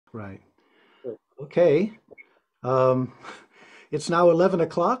Right. Great. Okay. Um, it's now 11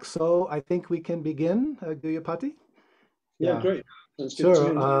 o'clock, so I think we can begin, Guhyapati. Yeah, Yeah, great. Sounds good to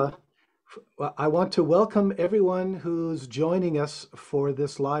sure. me. Well, I want to welcome everyone who's joining us for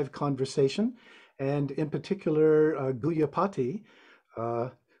this live conversation, and in particular, Guhyapati, uh,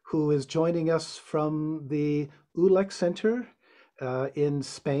 who is joining us from the ULEC Center in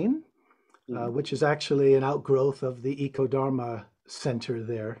Spain, Mhm. which is actually an outgrowth of the Ecodharma Center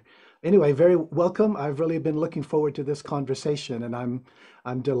there. Anyway, very welcome. I've really been looking forward to this conversation, and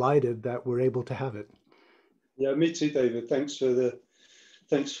I'm delighted that we're able to have it. Yeah, me too, David. Thanks for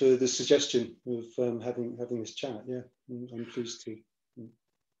the suggestion of having this chat. Yeah, I'm pleased to. Mm.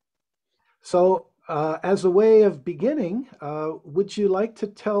 So, as a way of beginning, would you like to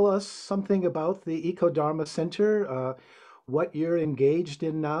tell us something about the Ecodharma Center, what you're engaged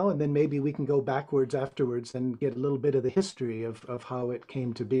in now, and then maybe we can go backwards afterwards and get a little bit of the history of how it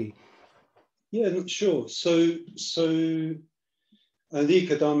came to be. Yeah, sure. So the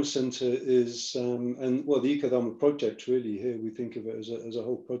Ecodharma Centre is, and well, the Ecodharma project really here we think of it as a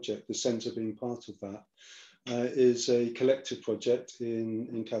whole project. The centre being part of that is a collective project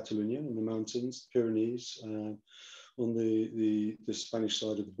in Catalonia in the mountains, Pyrenees, on the Spanish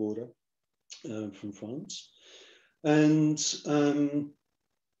side of the border from France. And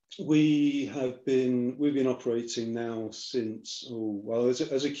we've been operating now since, oh well,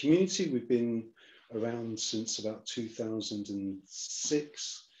 as a community we've been around since about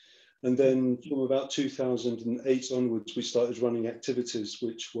 2006, and then from about 2008 onwards we started running activities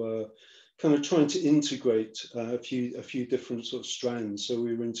which were kind of trying to integrate a few different sort of strands. So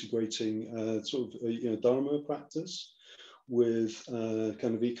we were integrating sort of Dharma practice with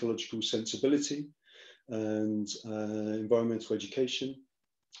kind of ecological sensibility and environmental education,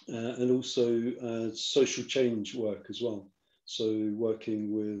 and also social change work as well. So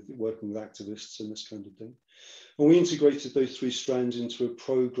working with activists and this kind of thing. And we integrated those three strands into a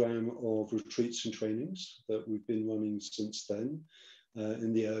program of retreats and trainings that we've been running since then.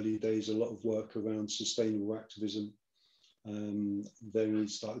 In the early days, a lot of work around sustainable activism. Then we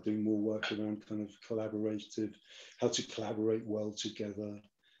started doing more work around kind of collaborative, how to collaborate well together.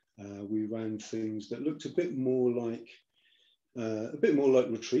 We ran things that looked a bit more like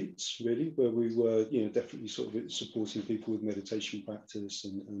retreats, really, where we were, definitely sort of supporting people with meditation practice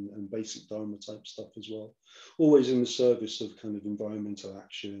and basic Dharma type stuff as well, always in the service of kind of environmental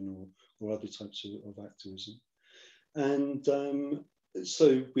action or other types of activism. And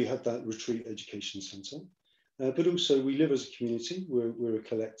so we had that retreat education centre, but also we live as a community. We're a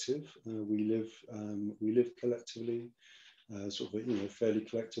collective. We live collectively, sort of a fairly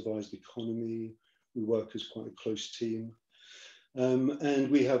collectivized economy. We work as quite a close team. And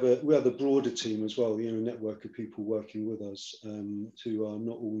we have a broader team as well, a network of people working with us who are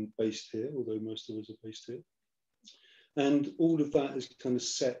not all based here, although most of us are based here. And all of that is kind of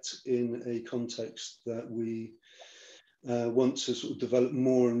set in a context that we want to sort of develop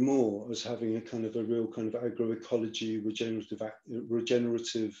more and more as having a real kind of agroecology,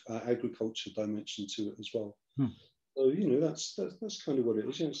 regenerative agriculture dimension to it as well. Hmm. So that's kind of what it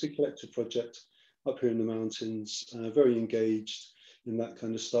is. It's a collective project up here in the mountains, very engaged in that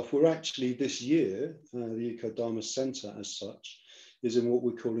kind of stuff. We're actually this year, the Ecodharma Centre as such, is in what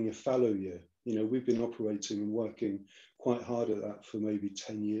we're calling a fallow year. We've been operating and working quite hard at that for maybe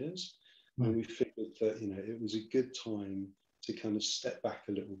 10 years. And we figured that, it was a good time to kind of step back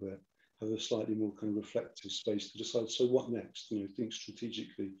a little bit, have a slightly more kind of reflective space to decide, so what next? Think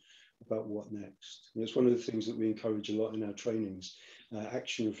strategically about what next. It's one of the things that we encourage a lot in our trainings,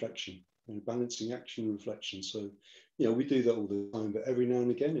 action reflection. Balancing action and reflection. So, we do that all the time, but every now and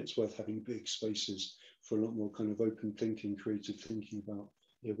again, it's worth having big spaces for a lot more kind of open thinking, creative thinking about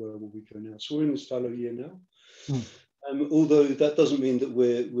where will we go now. So we're in this fallow year now. Although that doesn't mean that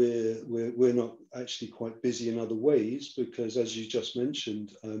we're not actually quite busy in other ways, because as you just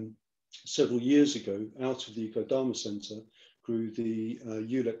mentioned, several years ago, out of the Ecodharma Centre grew the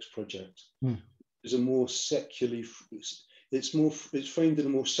ULEX project. It's a more secularly. It's framed in a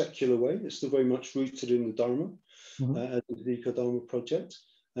more secular way. It's still very much rooted in the Dharma, as the Ecodharma project,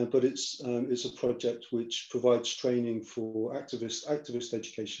 but it's a project which provides training for activist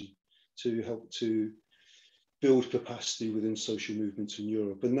education to help to build capacity within social movements in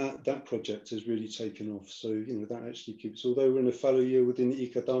Europe, and that project has really taken off. So that actually keeps. Although we're in a fallow year within the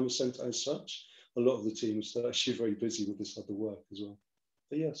Ecodharma Centre as such, a lot of the team is still actually very busy with this other work as well.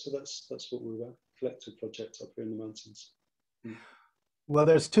 But yeah, so that's what we're about. Collective project up here in the mountains. Well,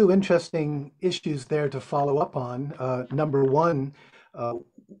 there's two interesting issues there to follow up on. Number one, uh,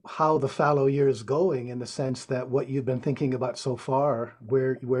 how the fallow year is going, in the sense that what you've been thinking about so far,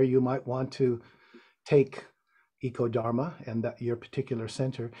 where you might want to take Ecodharma and that your particular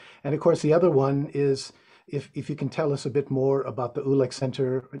center. And of course, the other one is if you can tell us a bit more about the ULEX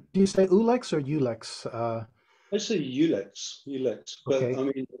Center. Do you say ULEX or ULEX? I say ulex, but Okay. I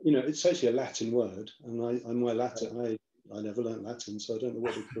mean, it's actually a Latin word, and my Latin, I never learned Latin, so I don't know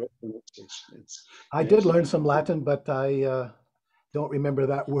what the correct pronunciation is. I I did actually, learn some Latin, but I don't remember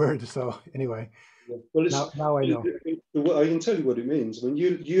that word. So anyway, yeah. Well, now I know. I can tell you what it means. I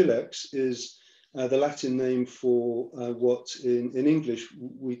mean, ulex is the Latin name for what in English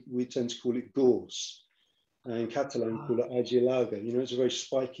we tend to call it gorse, and in Catalan Ah, call it agilaga. It's a very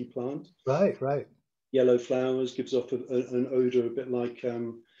spiky plant, right, right. yellow flowers, gives off an odor a bit like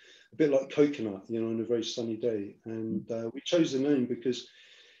coconut, on a very sunny day. And we chose the name because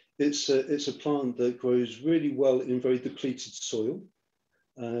it's a plant that grows really well in very depleted soil.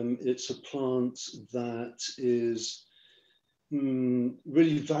 It's a plant that is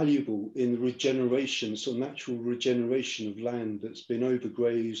really valuable in the regeneration, sort of natural regeneration of land that's been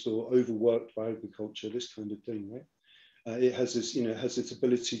overgrazed or overworked by agriculture, this kind of thing, right? It has this, has its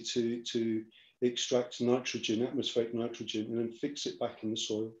ability to extract nitrogen, atmospheric nitrogen, and then fix it back in the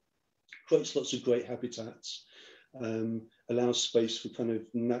soil. Creates lots of great habitats. Allows space for kind of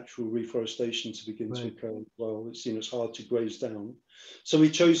natural reforestation to begin to Right. occur as well. It's hard to graze down, so we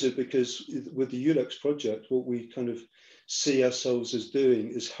chose it because with the ULEX project, what we kind of see ourselves as doing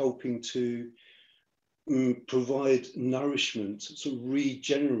is helping to provide nourishment, sort of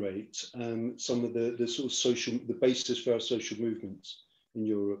regenerate some of the sort of the basis for our social movements in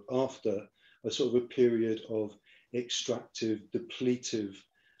Europe after a sort of a period of extractive, depletive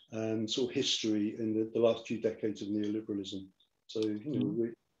sort of history in the last few decades of neoliberalism. So,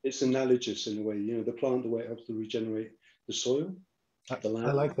 Mhm. it's analogous in a way, the plant, the way it helps to regenerate the soil, the I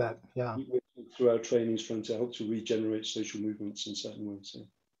land, like that. Yeah. through our trainings trying to help to regenerate social movements in certain ways. So,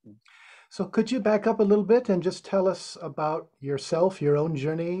 yeah. So could you back up a little bit and just tell us about yourself, your own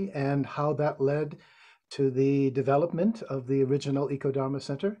journey, and how that led to the development of the original Ecodharma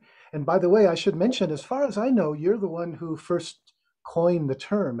Center? And by the way, I should mention, as far as I know, you're the one who first coined the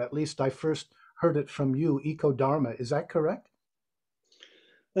term. At least I first heard it from you, Ecodharma. Is that correct?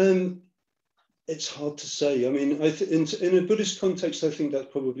 Um, it's hard to say. I mean, in a Buddhist context, I think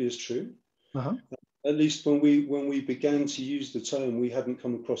that probably is true. Uh-huh. At least when we began to use the term, we hadn't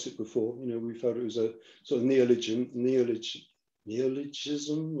come across it before. We felt it was a sort of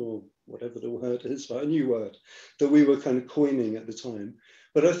neologism, or whatever the word is, but a new word that we were kind of coining at the time.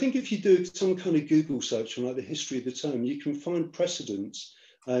 But I think if you do some kind of Google search on like the history of the term, you can find precedents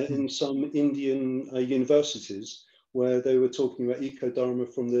Hmm. in some Indian universities where they were talking about eco-dharma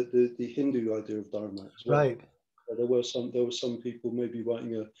from the Hindu idea of dharma as well. Right. There were some people maybe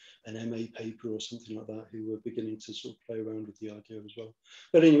writing an MA paper or something like that who were beginning to sort of play around with the idea as well.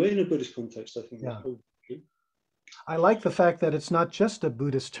 But anyway, in a Buddhist context, I think that's Yeah. probably true. I like the fact that it's not just a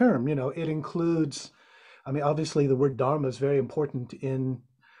Buddhist term. It includes, I mean, obviously the word Dharma is very important in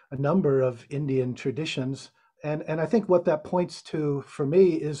a number of Indian traditions. And I think what that points to for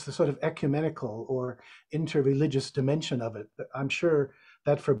me is the sort of ecumenical or interreligious dimension of it. I'm sure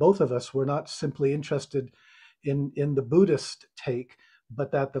that for both of us, we're not simply interested in the Buddhist take,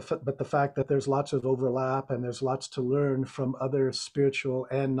 but but the fact that there's lots of overlap and there's lots to learn from other spiritual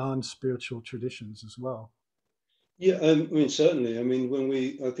and non-spiritual traditions as well. Yeah, I mean, certainly. I mean,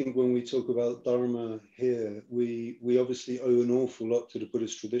 I think when we talk about Dharma here, we obviously owe an awful lot to the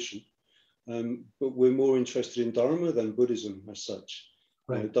Buddhist tradition, but we're more interested in Dharma than Buddhism as such.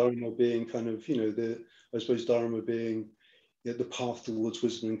 Right. Dharma being kind of, I suppose Dharma being the path towards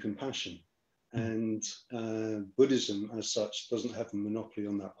wisdom and compassion. Mm. And Buddhism as such doesn't have a monopoly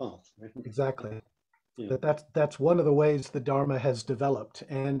on that path, right? Exactly. Yeah. That's one of the ways the Dharma has developed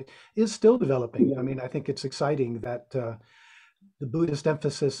and is still developing. I mean, I think it's exciting that the Buddhist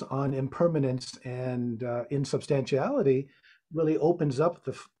emphasis on impermanence and insubstantiality really opens up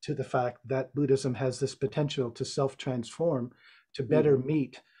to the fact that Buddhism has this potential to self-transform, to better Mhm.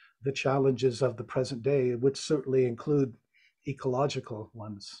 meet the challenges of the present day, which certainly include ecological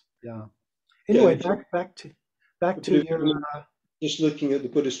ones. Yeah. Yeah, and Anyway, if you, back to I your mean, just looking at the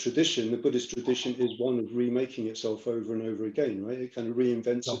Buddhist tradition is one of remaking itself over and over again, right? It kind of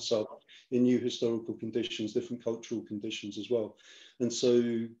reinvents no, itself in new historical conditions, different cultural conditions as well. And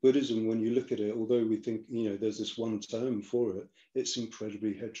so Buddhism, when you look at it, although we think, there's this one term for it, it's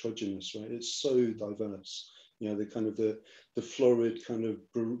incredibly heterogeneous, right? It's so diverse. The kind of the florid kind of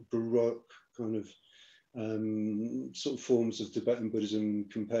Baroque kind of sort of forms of Tibetan Buddhism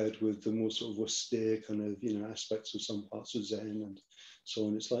compared with the more sort of austere kind of, aspects of some parts of Zen and so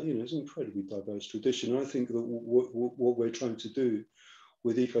on. It's like, it's an incredibly diverse tradition. And I think that what we're trying to do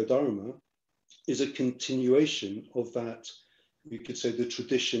with Ecodharma is a continuation of that, you could say, the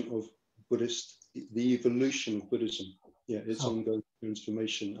tradition of the evolution of Buddhism. Yeah, its So ongoing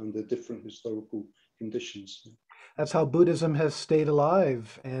transformation under different historical conditions. that's how Buddhism has stayed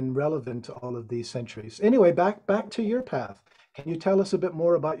alive and relevant to all of these centuries. Anyway, back to your path. Can you tell us a bit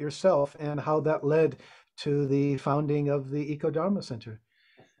more about yourself and how that led to the founding of the Ecodharma Center?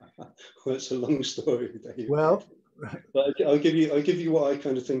 Well, it's a long story, Dave. Well, But I'll give you what I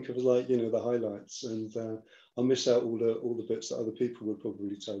kind of think of as, like, the highlights, and I'll miss out all the bits that other people would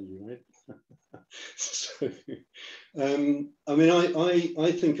probably tell you, right? So, I mean,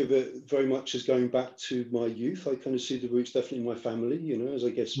 I think of it very much as going back to my youth. I kind of see the roots definitely in my family, as I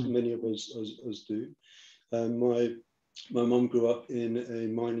guess hmm, many of us do. My mum grew up in a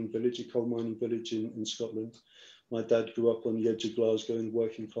mining village, a coal mining village in Scotland. My dad grew up on the edge of Glasgow in the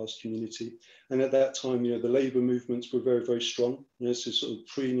working class community. And at that time, the labour movements were very, very strong. It's a sort of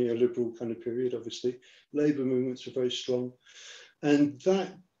pre-neoliberal kind of period, obviously. Labour movements were very strong. And that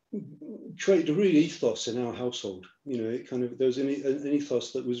created a real ethos in our household. It kind of, there was an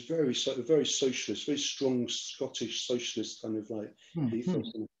ethos that was very socialist, very strong Scottish socialist kind of like hmm.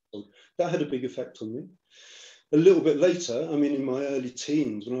 ethos in the household. That had a big effect on me. A little bit later, I mean, in my early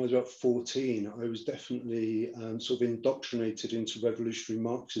teens, when I was about 14, I was definitely sort of indoctrinated into revolutionary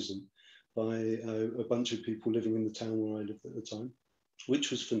Marxism by a bunch of people living in the town where I lived at the time, which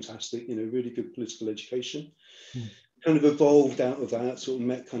was fantastic, really good political education. Hmm. Kind of evolved out of that, sort of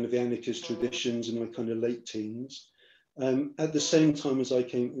met kind of the anarchist traditions in my kind of late teens, at the same time as I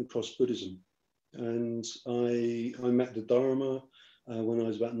came across Buddhism. And I met the Dharma, when I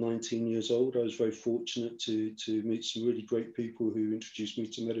was about 19 years old. I was very fortunate to meet some really great people who introduced me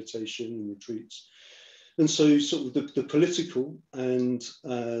to meditation and retreats. And so sort of the political and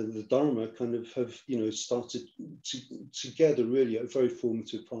the Dharma kind of have, started together really at a very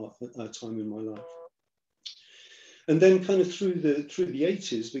formative time in my life. And then kind of through the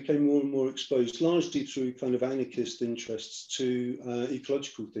 80s became more and more exposed, largely through kind of anarchist interests, to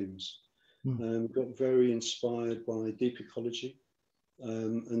ecological themes. Hmm. Got very inspired by deep ecology,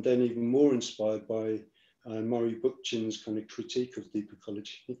 and then even more inspired by Murray Bookchin's kind of critique of deep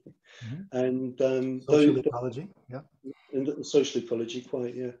ecology. Hmm. And Social ecology. Yeah. and social ecology,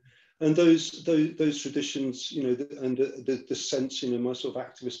 quite, yeah. And those traditions, and the sense, my sort of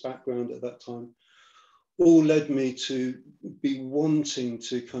activist background at that time, all led me to be wanting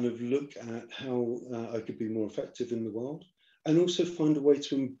to kind of look at how I could be more effective in the world, and also find a way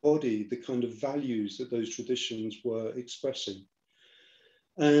to embody the kind of values that those traditions were expressing.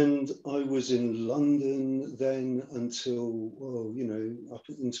 And I was in London then until, well, up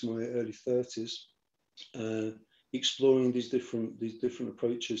into my early 30s, exploring these different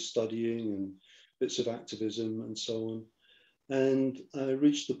approaches, studying and bits of activism and so on. And I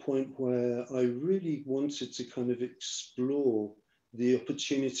reached the point where I really wanted to kind of explore the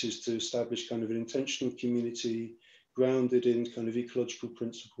opportunities to establish kind of an intentional community grounded in kind of ecological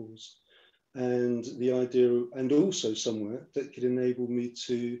principles, and the idea, and also somewhere that could enable me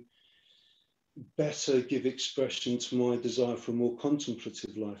to better give expression to my desire for a more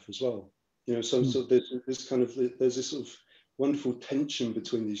contemplative life as well. Hmm. So there's this sort of wonderful tension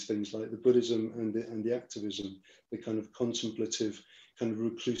between these things, like the Buddhism and the activism, the kind of contemplative, kind of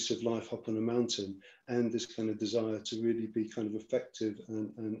reclusive life up on a mountain, and this kind of desire to really be kind of effective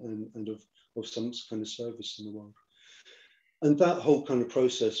and of some kind of service in the world. And that whole kind of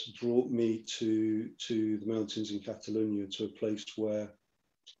process brought me to the mountains in Catalonia, to a place where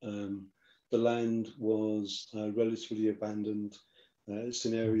the land was relatively abandoned. It's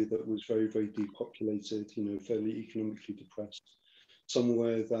an area that was very, very depopulated, fairly economically depressed.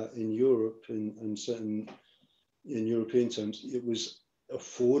 Somewhere that in Europe, and certain in European terms, it was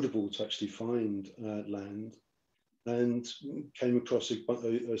affordable to actually find land, and came across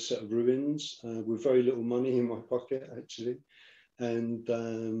a set of ruins with very little money in my pocket, actually, and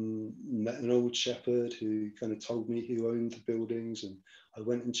met an old shepherd who kind of told me who owned the buildings, and I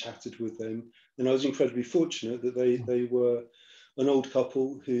went and chatted with them. And I was incredibly fortunate that they were an old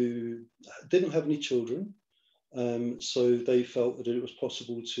couple who didn't have any children, so they felt that it was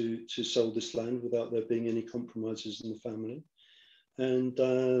possible to sell this land without there being any compromises in the family. And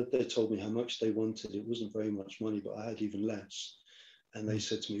they told me how much they wanted. It wasn't very much money, but I had even less. And they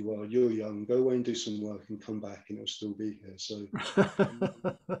said to me, well, you're young, go away and do some work and come back and it'll still be here. So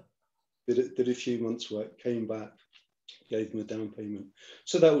Hmm. did a few months work, came back, gave them a down payment.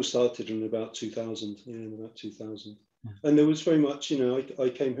 So that all started in about 2000, yeah, in about 2000. Mm. And there was very much, you know, I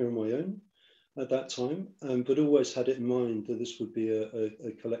came here on my own at that time, but always had it in mind that this would be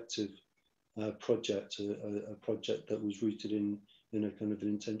a collective project, a project that was rooted in a kind of an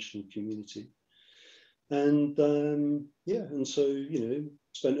intentional community. And yeah, and so, you know,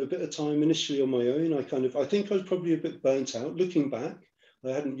 spent a bit of time initially on my own. I think I was probably a bit burnt out. Looking back,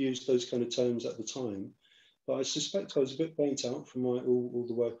 I hadn't used those kind of terms at the time, but I suspect I was a bit burnt out from all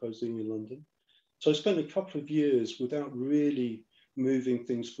the work I was doing in London. So I spent a couple of years without really moving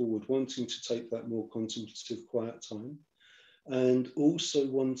things forward, wanting to take that more contemplative, quiet time, and also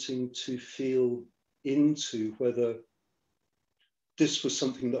wanting to feel into whether this was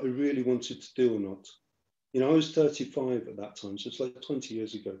something that I really wanted to do or not. You know, I was 35 at that time, so it's like 20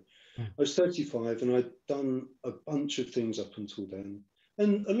 years ago. Mm. I was 35 and I'd done a bunch of things up until then,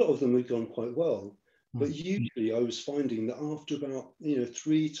 and a lot of them had gone quite well. But Mm. usually I was finding that after about, you know,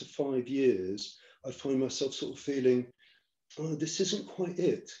 3 to 5 years, I'd find myself sort of feeling, oh, this isn't quite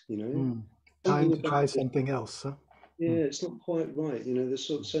it, you know, Mm. Time something to about try it, something else, huh? Mm. yeah, it's not quite right. You know, there's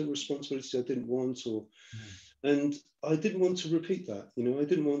sort of certain responsibility I didn't want, or Mm. and I didn't want to repeat that. You know, I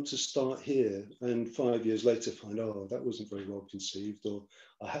didn't want to start here and 5 years later find, oh, that wasn't very well conceived, or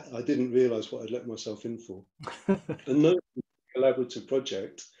I didn't realize what I'd let myself in for. And no collaborative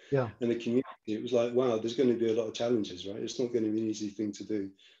project Yeah. and the community, it was like, wow, there's going to be a lot of challenges, right? It's not going to be an easy thing to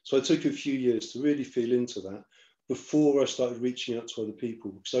do. So I took a few years to really feel into that before I started reaching out to other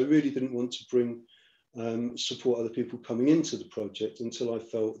people, because I really didn't want to bring support other people coming into the project until I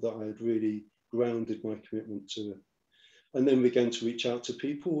felt that I had really grounded my commitment to it. And then began to reach out to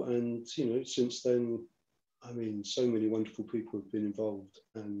people, and you know, since then, I mean, so many wonderful people have been involved,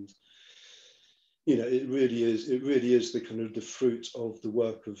 and you know, it really is the kind of the fruit of the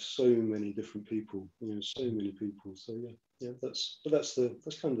work of so many different people, you know, so many people. So yeah, yeah, that's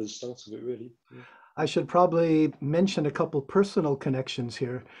kind of the start of it, really. Yeah. I should probably mention a couple personal connections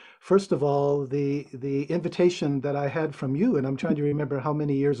here. First of all, the invitation that I had from you, and I'm trying to remember how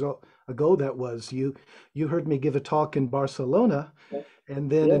many years ago that was. You heard me give a talk in Barcelona, and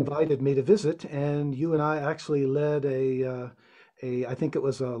then Yeah. invited me to visit, and you and I actually led a I think it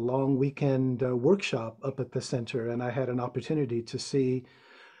was a long weekend workshop up at the center, and I had an opportunity to see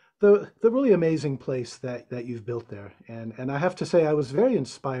the really amazing place that you've built there. And I have to say I was very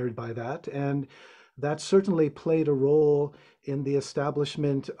inspired by that, and that certainly played a role in the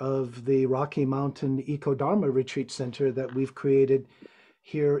establishment of the Rocky Mountain Ecodharma Retreat Center that we've created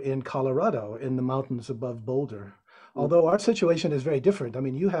here in Colorado in the mountains above Boulder. Mm. Although our situation is very different. I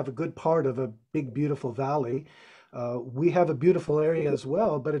mean, you have a good part of a big, beautiful valley. We have a beautiful area as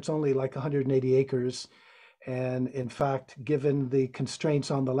well, but it's only like 180 acres. And in fact, given the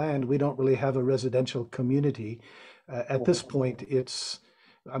constraints on the land, we don't really have a residential community. At this point,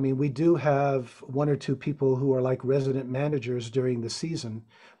 I mean, we do have one or two people who are like resident managers during the season,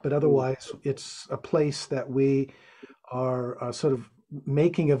 but Mm. otherwise, it's a place that we are sort of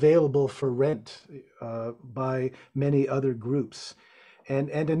making available for rent by many other groups. And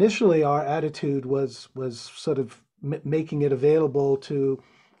initially, our attitude was sort of making it available to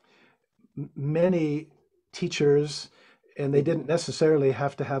many teachers, and they Mm. didn't necessarily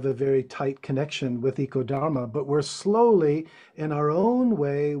have to have a very tight connection with Ecodharma, but we're slowly, in our own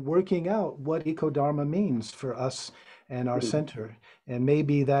way, working out what Ecodharma means for us and our Mm. center. And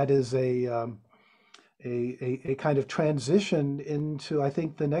maybe that is a kind of transition into, I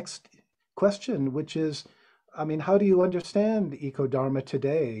think, the next question, which is, I mean, how do you understand Ecodharma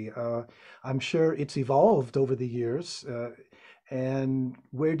today? I'm sure it's evolved over the years. And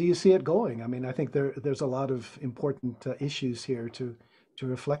where do you see it going? I mean, I think there's a lot of important issues here to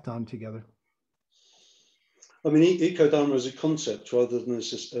reflect on together. I mean, ecodharma as a concept rather than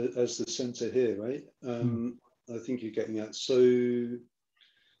as the center here, right? Mm. I think you're getting at. So,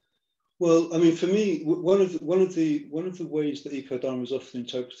 well, I mean, for me, one of the ways that ecodharma is often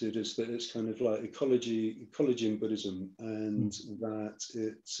interpreted is that it's kind of like ecology in Buddhism, and Mm. that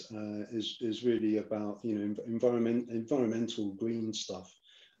it is really about, you know, environmental green stuff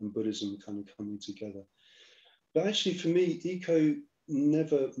and Buddhism kind of coming together. But actually, for me, eco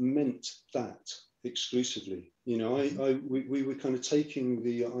never meant that exclusively. You know, Mhm. we were kind of taking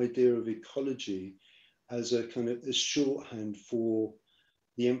the idea of ecology as a kind of a shorthand for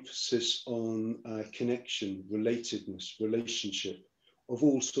the emphasis on connection, relatedness, relationship of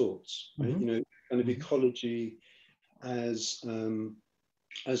all sorts, right? Mhm. You know, kind of Mhm. ecology as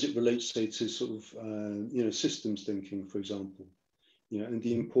it relates, say, to sort of you know, systems thinking, for example, you know, and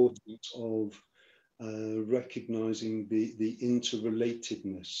the Mhm. importance of recognizing the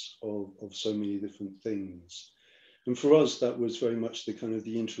interrelatedness of so many different things. And for us, that was very much the kind of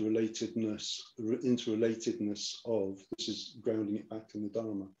the interrelatedness of, this is grounding it back in the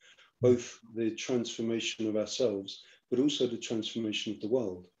Dharma, both the transformation of ourselves, but also the transformation of the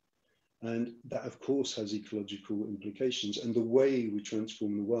world. And that, of course, has ecological implications. And the way we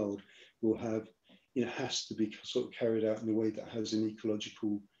transform the world will have, has to be sort of carried out in a way that has an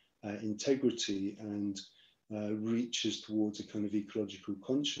ecological integrity and reaches towards a kind of ecological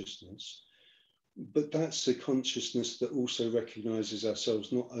consciousness. But that's a consciousness that also recognizes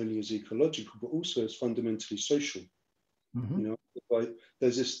ourselves not only as ecological, but also as fundamentally social. Mm-hmm. Like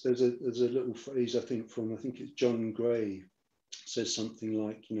there's a little phrase, I think it's John Gray, says something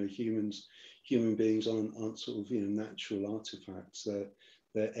like, human beings aren't sort of, natural artifacts.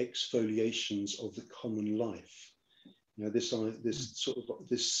 They're exfoliations of the common life. This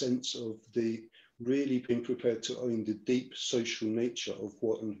sense of the really being prepared to own the deep social nature of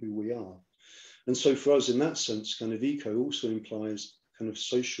what and who we are. And so for us, in that sense, kind of eco also implies kind of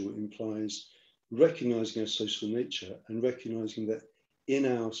social, implies recognizing our social nature and recognizing that in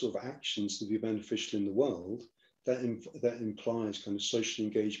our sort of actions to be beneficial in the world, that implies kind of social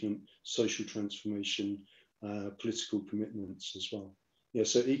engagement, social transformation, political commitments as well. Yeah,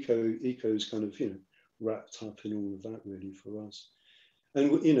 so eco is kind of, wrapped up in all of that really for us.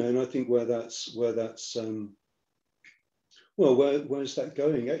 And, and I think where's that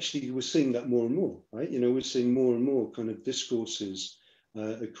going? Actually, we're seeing that more and more, right? We're seeing more and more kind of discourses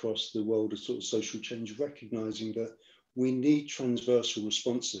across the world of sort of social change, recognizing that we need transversal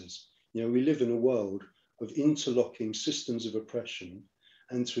responses. We live in a world of interlocking systems of oppression,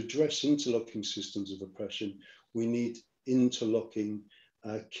 and to address interlocking systems of oppression, we need interlocking,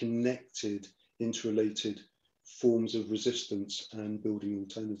 connected, interrelated forms of resistance and building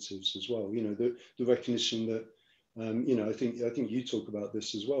alternatives as well. The recognition that I think you talk about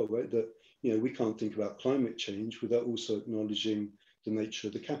this as well, right? That we can't think about climate change without also acknowledging the nature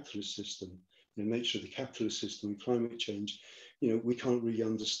of the capitalist system. The nature of the capitalist system and climate change. We can't really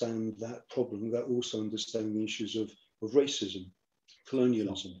understand that problem without also understanding the issues of racism,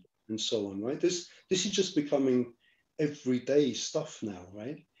 colonialism, and so on, right? This is just becoming everyday stuff now,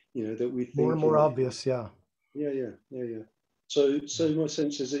 right? That we More and think more in. obvious, yeah. Yeah. So my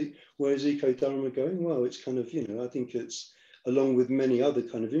sense is, where is Ecodharma going? Well, it's kind of, I think it's, along with many other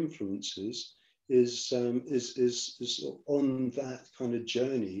kind of influences, is on that kind of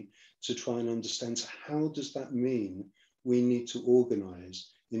journey to try and understand, so how does that mean we need to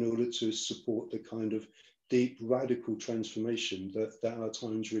organize in order to support the kind of deep radical transformation that our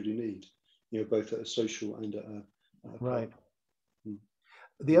times really need, both at a social and at a Right. mm,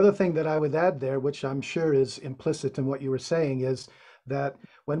 The other thing that I would add there, which I'm sure is implicit in what you were saying, is that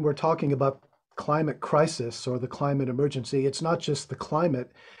when we're talking about climate crisis or the climate emergency, it's not just the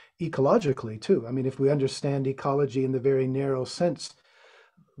climate ecologically, too. I mean, if we understand ecology in the very narrow sense,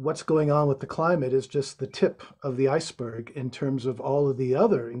 what's going on with the climate is just the tip of the iceberg in terms of all of the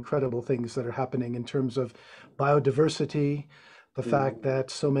other incredible things that are happening in terms of biodiversity, the fact that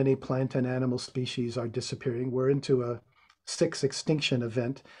so many plant and animal species are disappearing. We're into a sixth extinction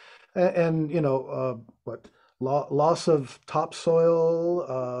event. And what loss of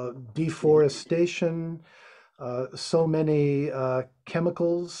topsoil, deforestation, so many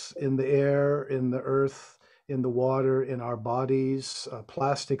chemicals in the air, in the earth, in the water, in our bodies,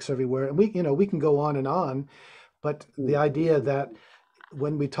 plastics everywhere. And we can go on, but the idea that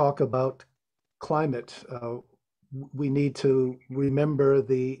when we talk about climate, we need to remember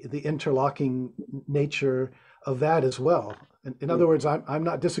the interlocking nature of that as well. In other words, I'm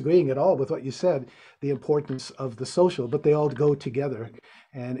not disagreeing at all with what you said, the importance of the social, but they all go together.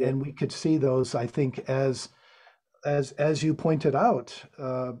 And we could see those, I think, as you pointed out,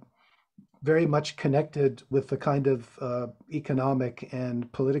 very much connected with the kind of economic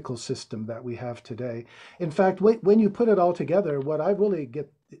and political system that we have today. In fact, when you put it all together, what I really get,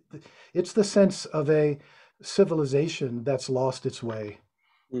 it's the sense of a civilization that's lost its way.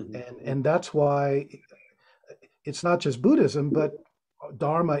 And that's why it's not just Buddhism, but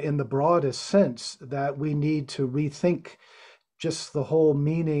Dharma in the broadest sense, that we need to rethink just the whole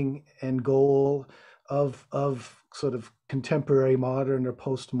meaning and goal of sort of contemporary modern or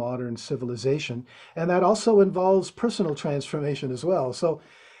postmodern civilization. And that also involves personal transformation as well. So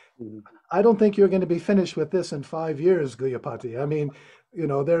I don't think you're going to be finished with this in 5 years, Guhyapati. I mean,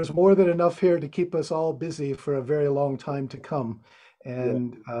 there's more than enough here to keep us all busy for a very long time to come.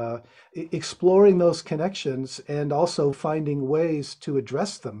 And exploring those connections and also finding ways to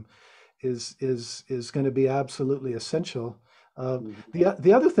address them is going to be absolutely essential.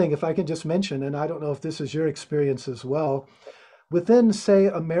 The other thing, if I can just mention, and I don't know if this is your experience as well, within, say,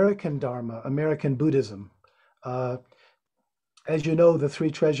 American Dharma, American Buddhism, Uh, as you know, the three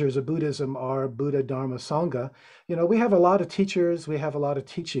treasures of Buddhism are Buddha, Dharma, Sangha. You know, we have a lot of teachers, we have a lot of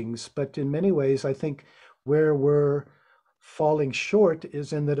teachings, but in many ways, I think where we're falling short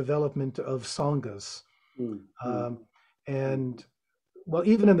is in the development of Sanghas. Mm, mm, Um, mm, and well,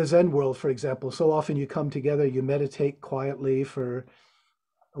 even in the Zen world, for example, so often you come together, you meditate quietly for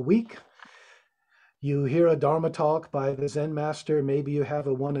a week. You hear a Dharma talk by the Zen master, maybe you have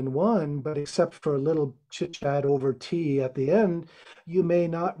a one-on-one, but except for a little chit chat over tea at the end, you may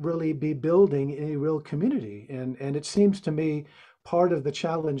not really be building any real community. And it seems to me part of the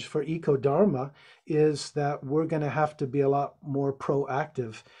challenge for Ecodharma is that we're going to have to be a lot more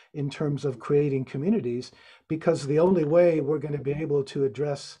proactive in terms of creating communities, because the only way we're going to be able to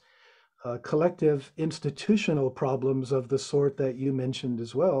address collective institutional problems of the sort that you mentioned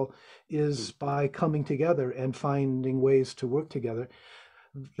as well is mm. by coming together and finding ways to work together.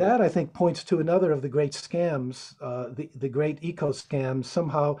 Sure. That, I think, points to another of the great scams, the great eco scams.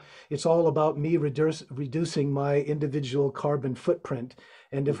 Somehow it's all about me reducing my individual carbon footprint.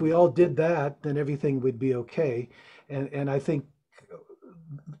 And if we Mhm. all did that, then everything would be okay. And I think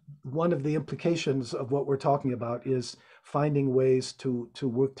one of the implications of what we're talking about is finding ways to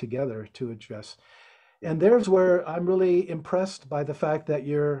work together to address. Yeah. And there's where I'm really impressed by the fact that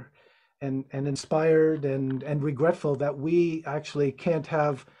you're and inspired and regretful that we actually can't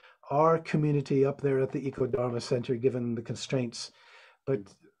have our community up there at the Eco Dharma Center given the constraints. But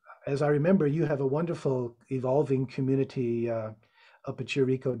Mm. as I remember, you have a wonderful evolving community up at your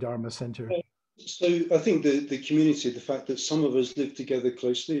Eco Dharma Center. So I think the community, the fact that some of us live together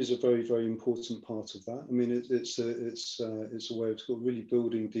closely, is a very, very important part of that. I mean, it's a way of sort of really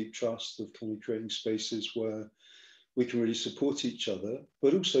building deep trust, of kind of creating spaces where we can really support each other,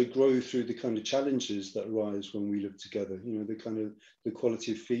 but also grow through the kind of challenges that arise when we live together. You know, the kind of the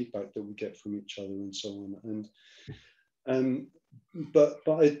quality of feedback that we get from each other and so on. And um, but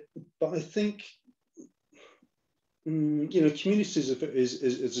I think you know, community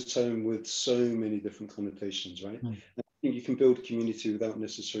is a term with so many different connotations, right? Mm. And I think you can build community without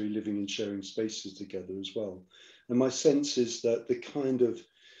necessarily living and sharing spaces together as well. And my sense is that the kind of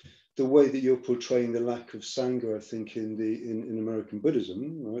the way that you're portraying the lack of sangha, I think, in American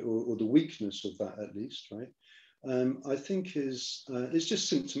Buddhism, right, or the weakness of that at least, right, I think is just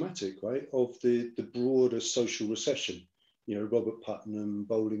symptomatic, right, of the broader social recession. You know, Robert Putnam,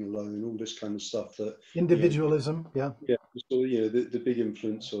 bowling alone, all this kind of stuff that you know. Individualism, yeah. Yeah, so you know the big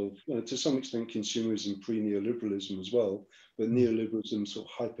influence of to some extent consumerism, pre-neoliberalism as well, but Mm. neoliberalism sort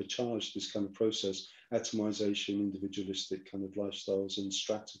of hypercharged this kind of process, atomization, individualistic kind of lifestyles and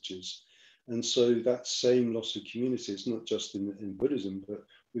strategies. And so that same loss of community, it's not just in Buddhism, but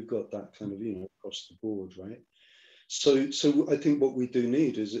we've got that kind of, you know, across the board, right? So I think what we do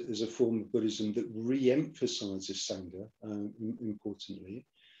need is a form of Buddhism that re-emphasizes Sangha, importantly.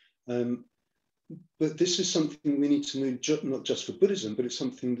 Um, but this is something we need to know, not just for Buddhism, but it's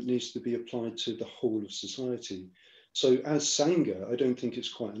something that needs to be applied to the whole of society. So as Sangha, I don't think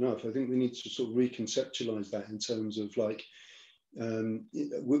it's quite enough. I think we need to sort of reconceptualize that in terms of like,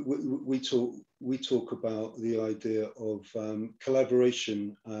 we talk about the idea of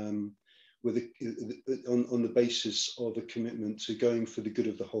collaboration with on the basis of a commitment to going for the good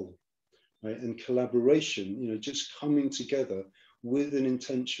of the whole, right? And collaboration, you know, just coming together with an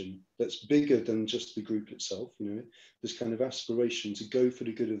intention that's bigger than just the group itself, you know, this kind of aspiration to go for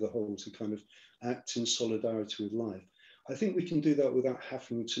the good of the whole, to kind of act in solidarity with life. I think we can do that without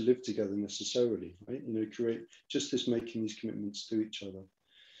having to live together necessarily, right? You know, create just this making these commitments to each other.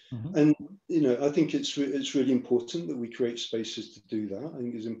 Mhm. And, you know, I think it's really important that we create spaces to do that. I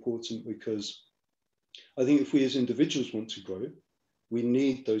think it's important because I think if we as individuals want to grow, we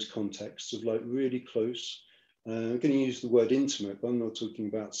need those contexts of like really close. I'm going to use the word intimate, but I'm not talking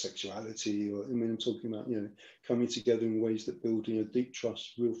about sexuality, or I mean, I'm talking about, you know, coming together in ways that build, you know, deep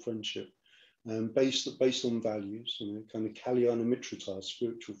trust, real friendship, based on values, you know, kind of kalyana mitrata,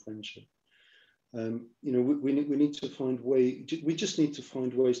 spiritual friendship. You know, we need to find we just need to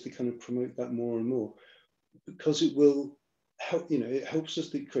find ways to kind of promote that more and more, because it will help, you know, it helps us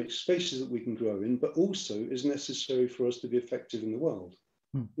to create spaces that we can grow in, but also is necessary for us to be effective in the world.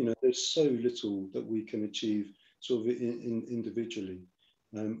 Mm. You know, there's so little that we can achieve sort of individually.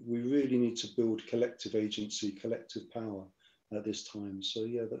 We really need to build collective agency, collective power at this time. So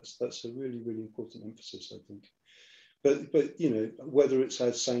yeah, that's a really, really important emphasis, I think. But you know, whether it's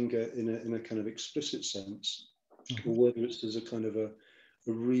as Sangha in a kind of explicit sense, or Mhm. whether it's as a kind of a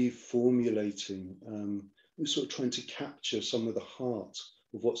reformulating, sort of trying to capture some of the heart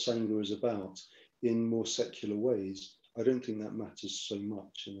of what Sangha is about in more secular ways, I don't think that matters so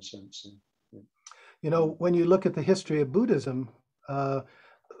much in a sense. Yeah. You know, when you look at the history of Buddhism, uh,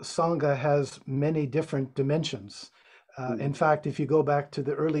 Sangha has many different dimensions. In Mm, fact, if you go back to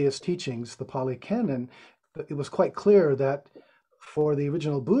the earliest teachings, the Pali Canon, it was quite clear that for the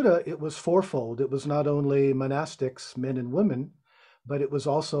original Buddha, it was fourfold. It was not only monastics, men and women, but it was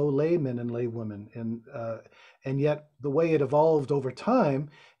also laymen and laywomen. And yet, the way it evolved over time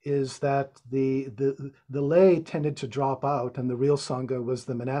is that the lay tended to drop out, and the real Sangha was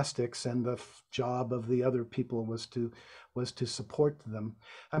the monastics, and the job of the other people was to support them.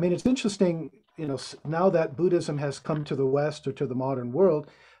 I mean, it's interesting, you know, now that Buddhism has come to the West or to the modern world,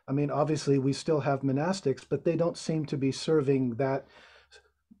 I mean, obviously we still have monastics, but they don't seem to be serving that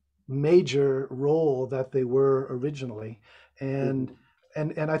major role that they were originally. And mm,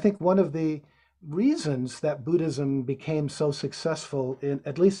 and I think one of the reasons that Buddhism became so successful in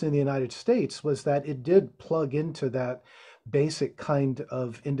at least in the United States was that it did plug into that basic kind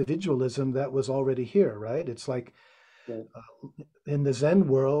of individualism that was already here, right? It's like yeah, in the Zen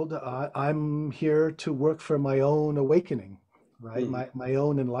world, I'm here to work for my own awakening, right? mm, My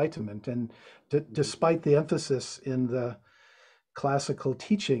own enlightenment. And mm, despite the emphasis in the classical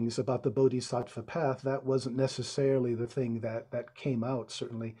teachings about the Bodhisattva path, that wasn't necessarily the thing that came out,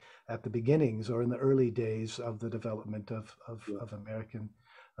 certainly at the beginnings or in the early days of the development yeah,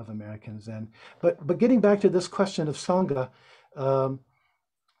 of American Zen. But getting back to this question of Sangha, um,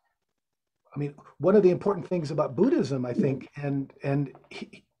 I mean, one of the important things about Buddhism, I think, and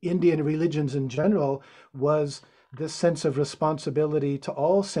Indian religions in general, was this sense of responsibility to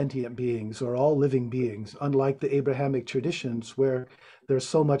all sentient beings or all living beings, unlike the Abrahamic traditions where there's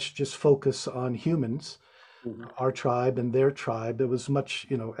so much just focus on humans, mhm, our tribe and their tribe. There was much,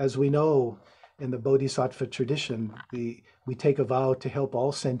 you know, as we know in the Bodhisattva tradition, we take a vow to help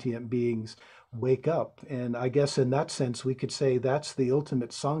all sentient beings wake up. And I guess in that sense, we could say that's the ultimate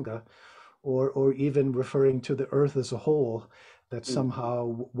Sangha, or even referring to the earth as a whole, that mm, somehow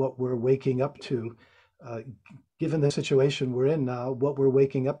what we're waking up to, uh, given the situation we're in now, what we're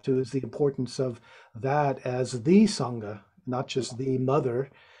waking up to is the importance of that as the Sangha, not just the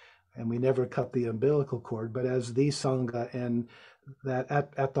mother, and we never cut the umbilical cord, but as the Sangha, and that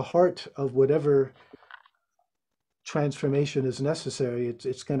at the heart of whatever transformation is necessary,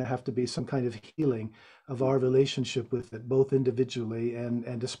 it's going to have to be some kind of healing of mm, our relationship with it, both individually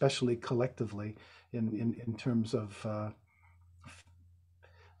and especially collectively, mm, in terms of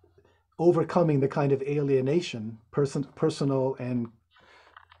overcoming the kind of alienation, personal and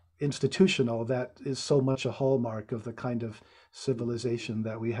institutional, that is so much a hallmark of the kind of mm. civilization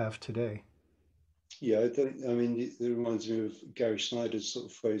that we have today. Yeah, I mean, it reminds me of Gary Snyder's sort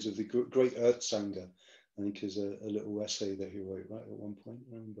of phrase of the Great Earth Sangha. I think is a little essay that he wrote right at one point.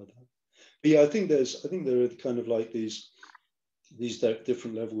 I remember that. But yeah, I think there are kind of like these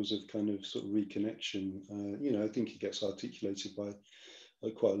different levels of kind of sort of reconnection. You know, I think it gets articulated by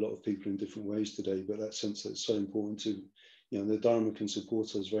quite a lot of people in different ways today. But that sense that it's so important to, you know, the Dharma can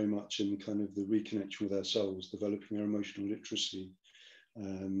support us very much in kind of the reconnection with ourselves, developing our emotional literacy,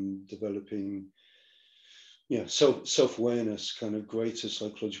 developing, yeah, self-awareness, kind of greater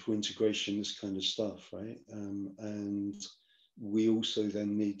psychological integration, this kind of stuff, right? And we also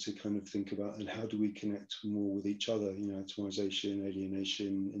then need to kind of think about, and how do we connect more with each other? You know, atomization,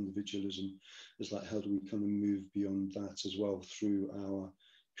 alienation, individualism. Is like, how do we kind of move beyond that as well through our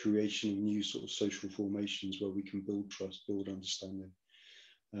creation of new sort of social formations where we can build trust, build understanding,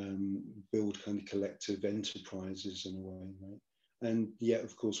 build kind of collective enterprises in a way, right? And yet,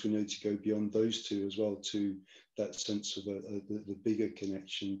 of course, we need to go beyond those two as well to that sense of the bigger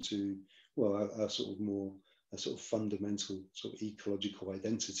connection to, well, our sort of more, a sort of fundamental sort of ecological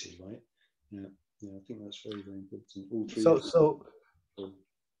identity, right? Yeah, yeah, I think that's very, very important. All three of So, them. so So,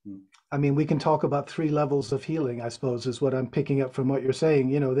 mm, I mean, we can talk about three levels of healing, I suppose, is what I'm picking up from what you're saying.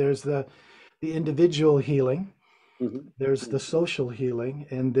 You know, there's the individual healing, mhm, there's the mm, social healing,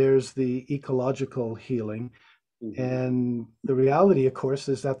 and there's the ecological healing. mhm, And the reality, of course,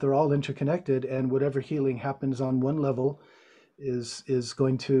 is that they're all interconnected, and whatever healing happens on one level is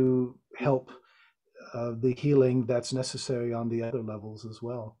going to help the healing that's necessary on the other levels as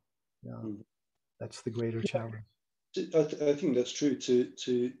well. Yeah, mm. that's the greater challenge. I think that's true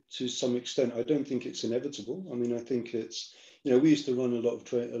to some extent. I don't think it's inevitable. I mean, I think it's, you know, we used to run a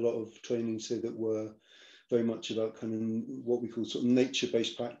lot of trainings here that were very much about kind of what we call sort of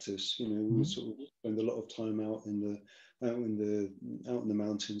nature-based practice. You know, we would Mhm. sort of spend a lot of time out in the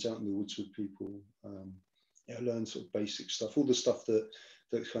mountains, out in the woods with people. Yeah, learn sort of basic stuff, all the stuff that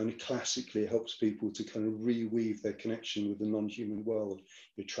kind of classically helps people to kind of reweave their connection with the non-human world.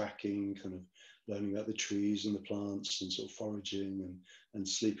 You're tracking, kind of learning about the trees and the plants and sort of foraging and and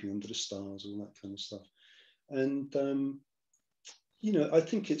sleeping under the stars, all that kind of stuff. And I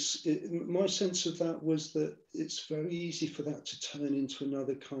think my sense of that was that it's very easy for that to turn into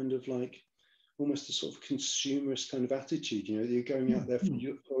another kind of like almost a sort of consumerist kind of attitude. You're going out there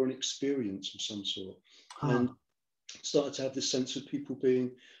for an experience of some sort, and started to have this sense of people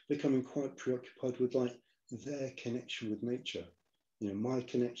becoming quite preoccupied with like their connection with nature, my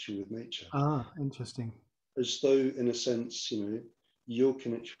connection with nature. Interesting. As though, in a sense, your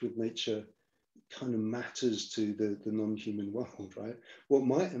connection with nature kind of matters to the non-human world, right? What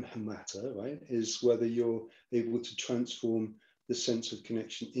might matter, right, is whether you're able to transform the sense of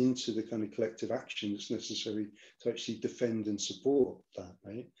connection into the kind of collective action that's necessary to actually defend and support that,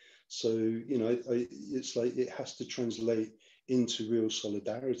 right? So, it's like it has to translate into real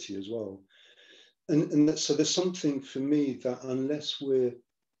solidarity as well. And so there's something for me that unless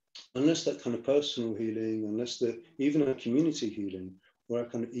that kind of personal healing, even our community healing or our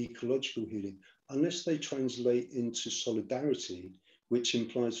kind of ecological healing, unless they translate into solidarity, which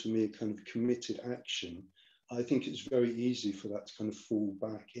implies for me a kind of committed action, I think it's very easy for that to kind of fall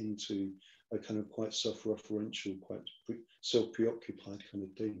back into a kind of quite self-referential, quite self-preoccupied kind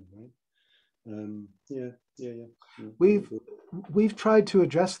of thing, right? We've tried to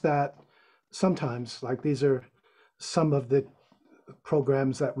address that sometimes. Like these are some of the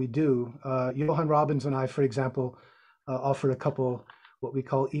programs that we do. Johan Robbins and I, for example, offered a couple what we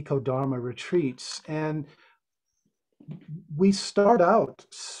call Ecodharma retreats, and we start out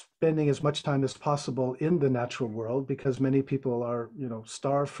spending as much time as possible in the natural world because many people are,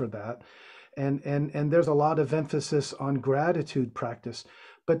 starved for that, and there's a lot of emphasis on gratitude practice.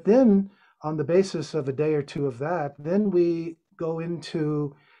 But then, on the basis of a day or two of that, then we go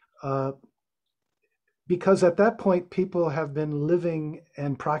into because at that point people have been living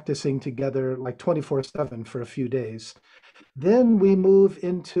and practicing together like 24/7 for a few days. Then we move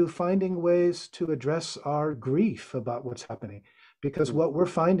into finding ways to address our grief about what's happening. Because what we're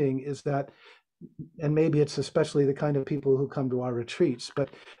finding is that, and maybe it's especially the kind of people who come to our retreats, but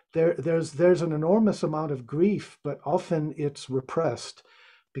there's an enormous amount of grief, but often it's repressed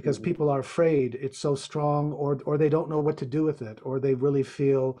because people are afraid it's so strong, or they don't know what to do with it, or they really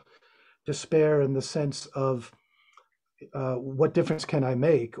feel despair in the sense of what difference can I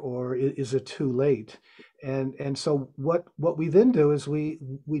make, or is it too late? And so what we then do is we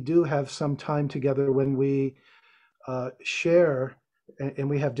do have some time together when we share, and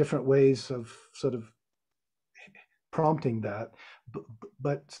we have different ways of sort of prompting that,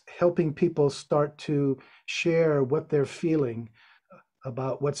 but helping people start to share what they're feeling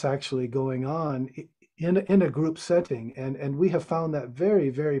about what's actually going on in a group setting. And we have found that very,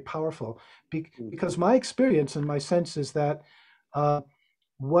 very powerful because my experience and my sense is that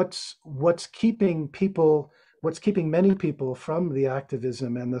what's keeping many people from the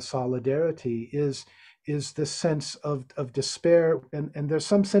activism and the solidarity is this sense of despair, and there's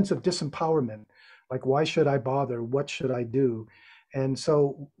some sense of disempowerment, like why should I bother, what should I do? And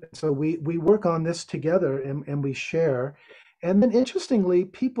so we work on this together, and we share. And then interestingly,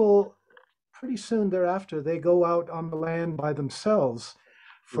 people pretty soon thereafter, they go out on the land by themselves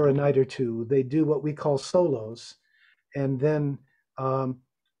for a night or two. They do what we call solos. And then one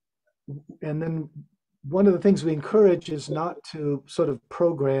of the things we encourage is not to sort of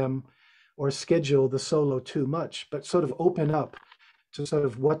program or schedule the solo too much, but sort of open up to sort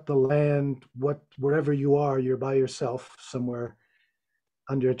of what the land, wherever you are, you're by yourself somewhere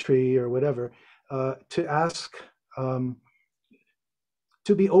under a tree or whatever, to ask,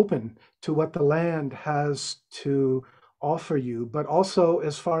 to be open to what the land has to offer you, but also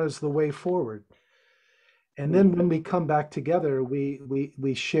as far as the way forward. And then when we come back together, we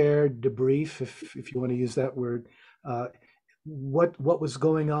share, debrief, if you want to use that word, what was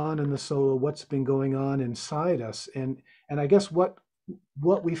going on in the solo, what's been going on inside us. And I guess what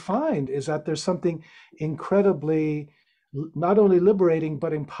we find is that there's something incredibly not only liberating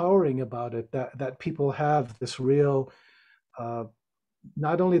but empowering about it, that people have this real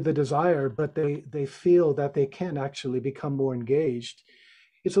not only the desire, but they feel that they can actually become more engaged.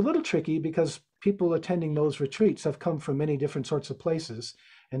 It's a little tricky because people attending those retreats have come from many different sorts of places,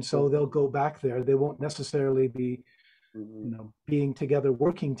 and so they'll go back there. They won't necessarily be, being together,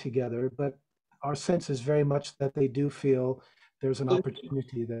 working together, but our sense is very much that they do feel there's an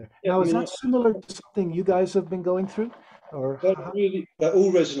opportunity there. Yeah, Now, is that similar to something you guys have been going through, or that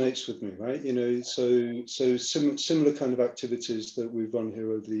all resonates with me, right? So similar kind of activities that we've run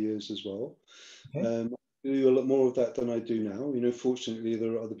here over the years as well. Okay. I do a lot more of that than I do now. Fortunately,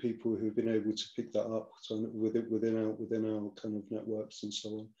 there are other people who've been able to pick that up within our kind of networks and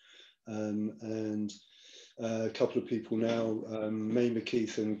so on. a couple of people now, May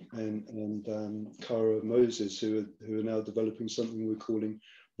McKeith and Cara Moses, who are now developing something we're calling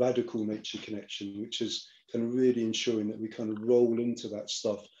radical nature connection, which is kind of really ensuring that we kind of roll into that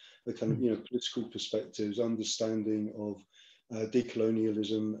stuff, the kind of political perspectives, understanding of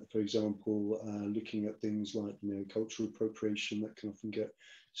decolonialism, for example, looking at things like cultural appropriation that can often get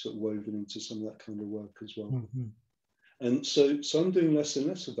sort of woven into some of that kind of work as well. Mm-hmm. And so I'm doing less and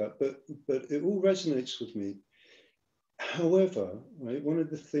less of that, but it all resonates with me. However, right, one of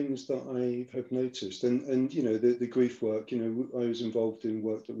the things that I have noticed, and the grief work, I was involved in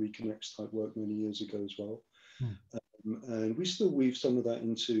work that reconnects type work many years ago as well, and we still weave some of that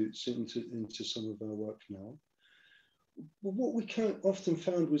into some of our work now. But what we often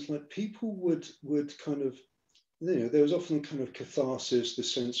found was like people would kind of, there was often kind of catharsis, the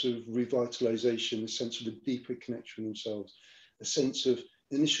sense of revitalization, the sense of a deeper connection with themselves, a sense of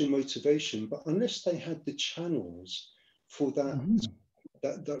initial motivation. But unless they had the channels for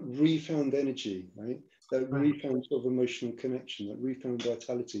that refound energy, right, that refound sort of emotional connection, that refound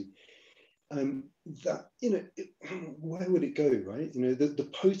vitality, that where would it go, right? The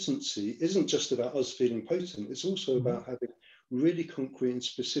potency isn't just about us feeling potent. It's also about having really concrete and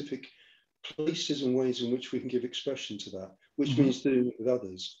specific places and ways in which we can give expression to that, which means doing it with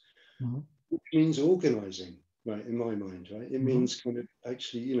others, which means organizing, right, in my mind, right? It means kind of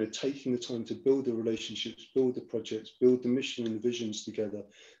actually, taking the time to build the relationships, build the projects, build the mission and the visions together,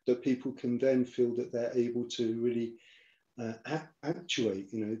 that people can then feel that they're able to really actuate,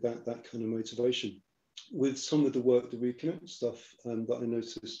 that kind of motivation. With some of the work, the reconnect stuff that I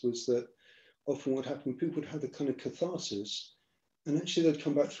noticed was that often what happened, people would have a kind of catharsis, and actually they'd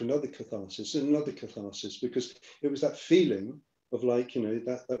come back for another catharsis and another catharsis, because it was that feeling of like,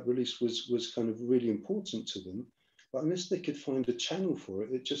 that release was kind of really important to them. But unless they could find a channel for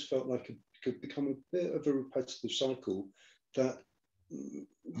it, it just felt like it could become a bit of a repetitive cycle that,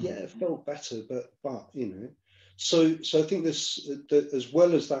 it felt better, but So I think that as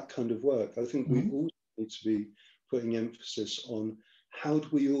well as that kind of work, I think we also need to be putting emphasis on how do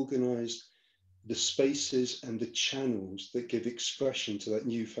we organize the spaces and the channels that give expression to that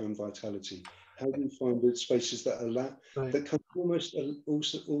newfound vitality. How do we find the spaces that allow, that kind of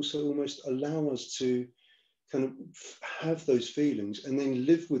almost allow us to kind of have those feelings and then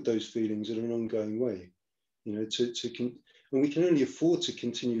live with those feelings in an ongoing way, and we can only afford to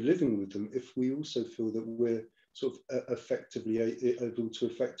continue living with them if we also feel that we're sort of effectively able to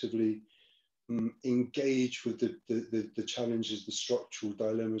effectively engage with the challenges, the structural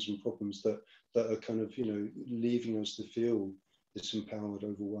dilemmas and problems that are kind of leaving us to feel disempowered,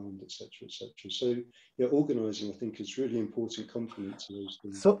 overwhelmed, etc., etc. So organizing, I think, is really important complement to those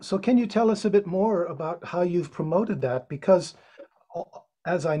things. So can you tell us a bit more about how you've promoted that? Because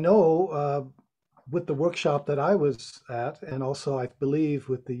as I know, with the workshop that I was at, and also I believe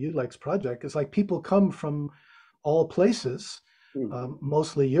with the ULEX project, it's like people come from all places,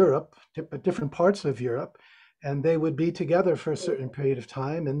 mostly Europe, different parts of Europe, and they would be together for a certain period of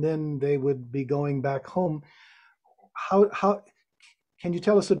time, and then they would be going back home. How can you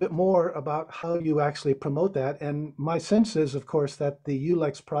tell us a bit more about how you actually promote that? And my sense is, of course, that the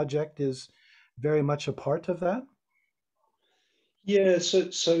ULEX project is very much a part of that. Yeah,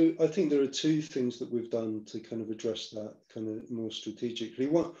 so I think there are two things that we've done to kind of address that kind of more strategically.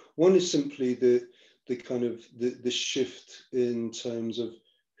 One is simply the kind of the shift in terms of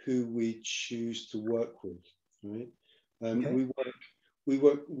who we choose to work with, right? Okay.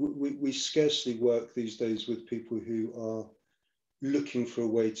 We scarcely work these days with people who are looking for a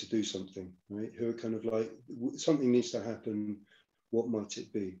way to do something, right? Who are kind of like, something needs to happen, what might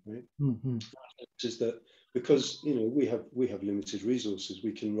it be, right? Is that because we have limited resources,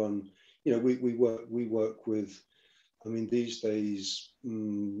 we can run, we work with, I mean, these days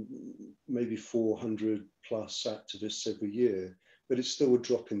maybe 400 plus activists every year, but it's still a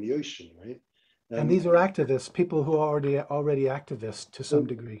drop in the ocean, right? And these are activists, people who are already activists to some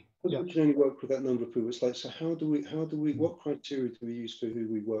degree. Because Yeah. we can only work with that number of people, it's like, so how do we, what criteria do we use for who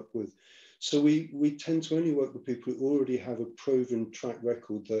we work with? So we tend to only work with people who already have a proven track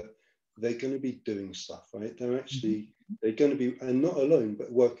record that they're going to be doing stuff, right? They're going to be, and not alone,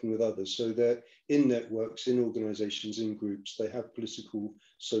 but working with others. So they're in networks, in organizations, in groups. They have political,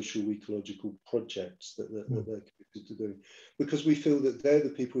 social, ecological projects that they're committed to doing. Because we feel that they're the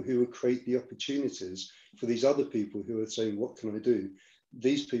people who will create the opportunities for these other people who are saying, what can I do?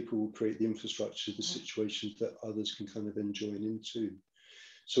 These people will create the infrastructure, the situations that others can kind of then join into.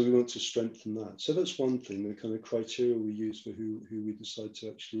 So we want to strengthen that. So that's one thing, the kind of criteria we use for who we decide to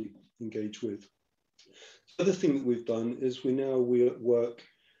actually engage with. The other thing that we've done is we work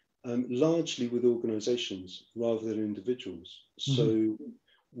largely with organisations rather than individuals. Mhm. So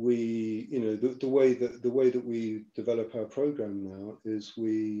we, you know, the way that we develop our program now is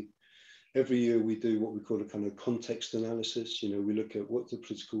every year we do what we call a kind of context analysis. You know, we look at what the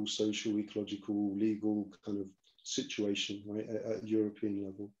political, social, ecological, legal kind of situation, right, at European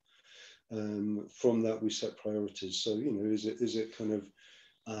level. From that, we set priorities. So, you know, is it kind of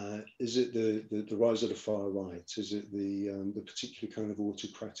is it the rise of the far right? Is it the particular kind of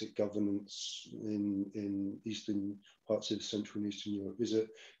autocratic governance in eastern parts of Central and Eastern Europe?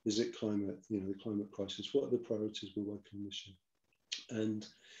 Is it climate? You know, the climate crisis. What are the priorities we're working on this year? And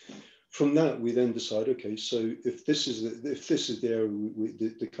from that, we then decide, okay, so if this is the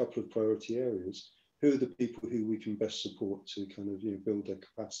area, the couple of priority areas, who are the people who we can best support to kind of, you know, build their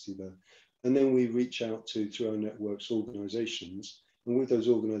capacity there? And then we reach out to, through our networks, organisations, and with those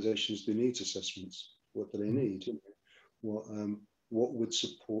organisations do needs assessments. What do they Mhm. need? What would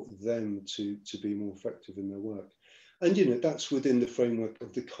support them to be more effective in their work? And, you know, that's within the framework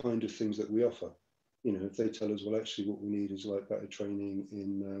of the kind of things that we offer. You know, if they tell us, well, actually what we need is like better training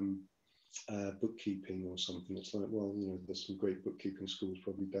in bookkeeping or something, it's like, well, you know, there's some great bookkeeping schools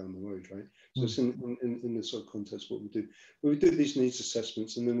probably down the road, right? So it's in the sort of context what we do. But we do these needs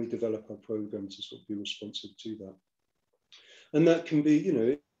assessments, and then we develop our program to sort of be responsive to that. And that can be, you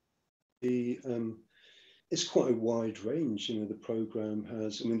know, it's quite a wide range. You know, the program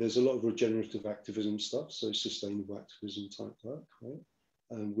has, I mean, there's a lot of regenerative activism stuff, so sustainable activism type work, right?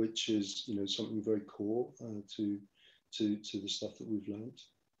 Which is, you know, something very core to the stuff that we've learned,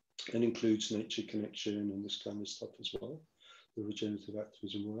 and includes nature connection and this kind of stuff as well, the regenerative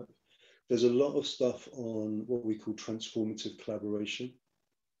activism work. There's a lot of stuff on what we call transformative collaboration.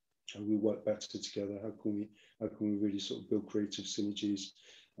 How we work better together. How can we really sort of build creative synergies,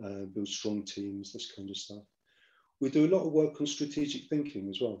 build strong teams, this kind of stuff. We do a lot of work on strategic thinking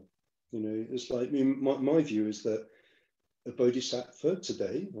as well. You know, it's like, I mean, my view is that a bodhisattva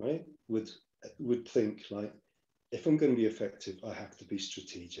today, right, would think like, if I'm going to be effective, I have to be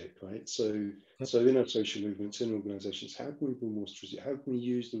strategic, right? So in our social movements, in organizations, how can we be more strategic? How can we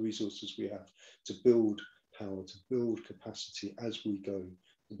use the resources we have to build power, to build capacity as we go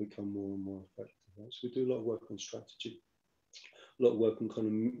to become more and more effective, right? So we do a lot of work on strategy, a lot of work on kind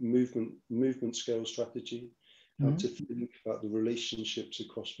of movement scale strategy, how Mhm. to think about the relationships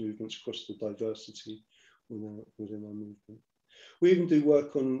across movements, across the diversity within our movement. We even do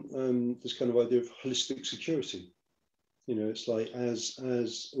work on this kind of idea of holistic security. You know, it's like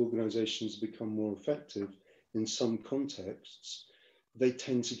as organizations become more effective in some contexts, they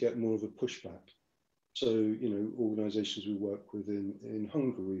tend to get more of a pushback. So, you know, organizations we work with in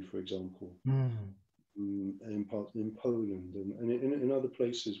Hungary, for example, Mm. in Poland, and in other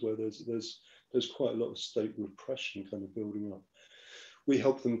places where there's quite a lot of state repression kind of building up. We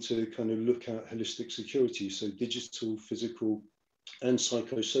help them to kind of look at holistic security, so digital, physical, and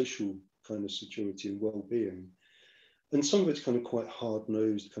psychosocial kind of security and well-being. And some of it's kind of quite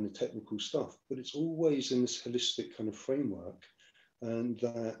hard-nosed kind of technical stuff, but it's always in this holistic kind of framework, and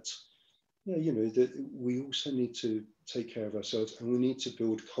that, yeah, you know, that we also need to take care of ourselves, and we need to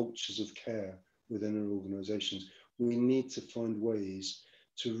build cultures of care within our organizations. We need to find ways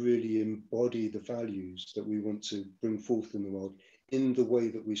to really embody the values that we want to bring forth in the world in the way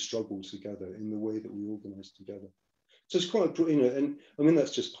that we struggle together, in the way that we organize together. So it's quite, you know, and I mean,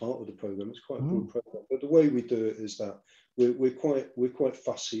 that's just part of the program. It's quite a broad Mm. program, but the way we do it is that we're quite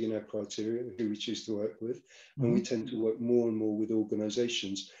fussy in our criteria, who we choose to work with, and we Mhm. tend to work more and more with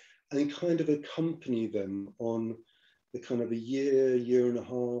organizations and kind of accompany them on the kind of a year and a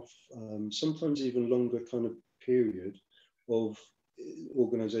half, sometimes even longer kind of period of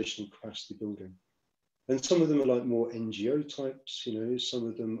organizational capacity building. And some of them are like more NGO types, you know, some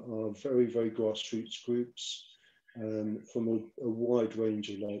of them are very, very grassroots groups, from a wide range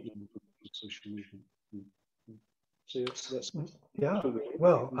of like, you know, social movement. Mm, mm. So that's Yeah. what we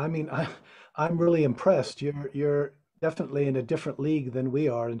Well, do. I mean, I'm really impressed. You're definitely in a different league than we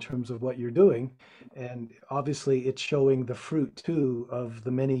are in terms of what you're doing. And obviously it's showing the fruit too of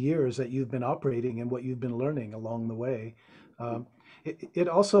the many years that you've been operating and what you've been learning along the way. Um, it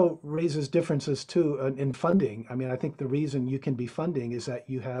also raises differences too in funding. I mean, I think the reason you can be funding is that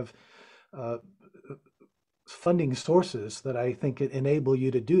you have uh, funding sources that I think enable you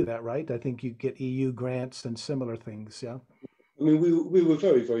to do that, right? I think you get EU grants and similar things. Yeah. I mean, we were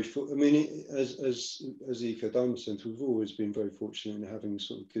very, very, I mean, as the Ecodharma Centre, we've always been very fortunate in having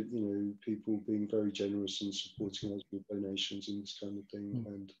sort of, you know, people being very generous and supporting us with donations and this kind of thing. Mm.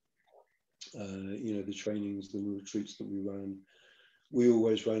 And, you know, the trainings, the retreats that we ran. we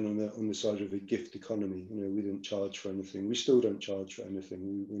always ran on the side of a gift economy. You know, we didn't charge for anything. We still don't charge for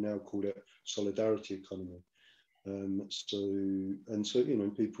anything. We now call it solidarity economy. So you know,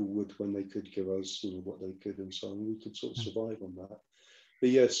 people would, when they could, give us, you know, what they could and so on. We could sort of survive on that. But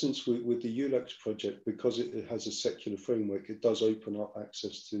yeah, since with the ULEX project, because it has a secular framework, it does open up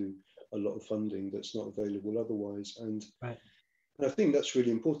access to a lot of funding that's not available otherwise. And Right. I think that's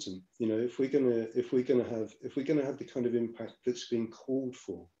really important. You know, if we're gonna have the kind of impact that's being called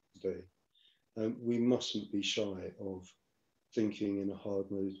for today, we mustn't be shy of thinking in a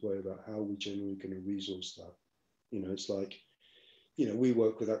hard-nosed way about how we're generally going to resource that. You know, it's like, you know, we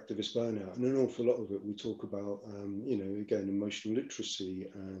work with activist burnout, and an awful lot of it we talk about, you know, again, emotional literacy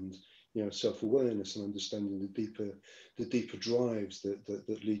and, you know, self-awareness and understanding the deeper drives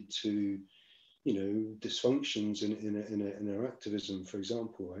that lead to, you know, dysfunctions in our activism, for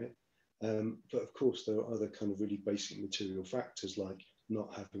example, right? But of course, there are other kind of really basic material factors like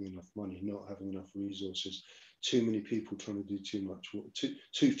not having enough money, not having enough resources, too many people trying to do too much work,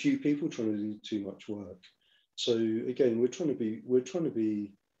 too few people trying to do too much work. So again, we're trying to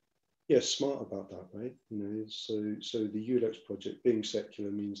be yeah, smart about that, right? You know, so the ULEX project being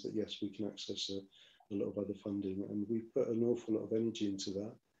secular means that yes, we can access a lot of other funding, and we put an awful lot of energy into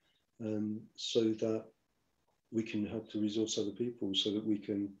that, so that we can help to resource other people, so that we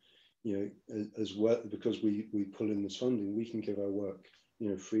can, you know, as well, because we pull in this funding, we can give our work, you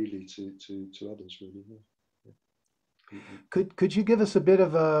know, freely to others, really. Yeah. Yeah. Could you give us a bit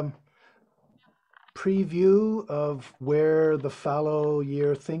of a preview of where the fallow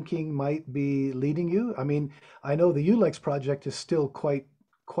year thinking might be leading you? I mean, I know the ULEX project is still quite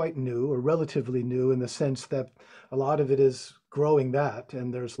new or relatively new in the sense that a lot of it is growing that,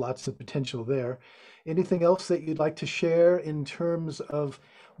 and there's lots of potential there. Anything else that you'd like to share in terms of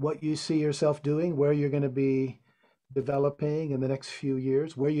what you see yourself doing, where you're going to be developing in the next few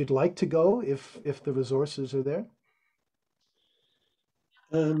years, where you'd like to go if the resources are there?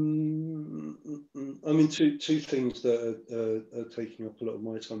 I mean, two things that are taking up a lot of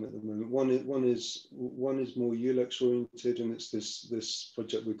my time at the moment. One is more ULEX oriented, and it's this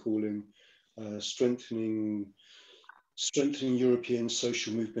project we're calling strengthening European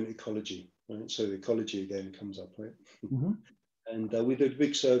social movement ecology. Right, so ecology again comes up, right? Hmm. And we did a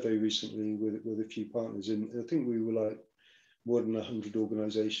big survey recently with a few partners, and I think we were like more than 100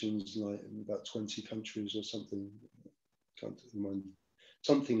 organisations, like in about 20 countries or something. Can't remember,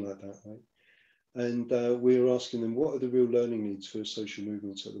 something like that, right? And we were asking them, what are the real learning needs for social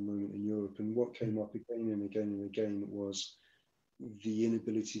movements at the moment in Europe? And what came up again and again and again was the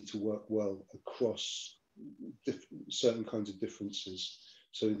inability to work well across certain kinds of differences.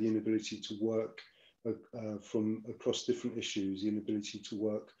 So the inability to work from across different issues, the inability to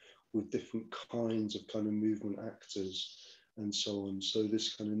work with different kinds of kind of movement actors and so on. So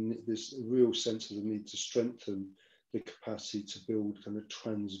this real sense of the need to strengthen the capacity to build kind of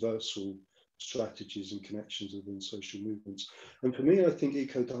transversal strategies and connections within social movements. And for me, I think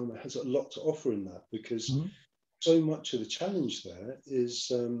Ecodharma has a lot to offer in that, because Hmm. so much of the challenge there is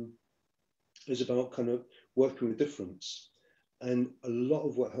about kind of working with difference. And a lot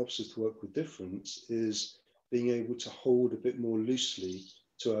of what helps us to work with difference is being able to hold a bit more loosely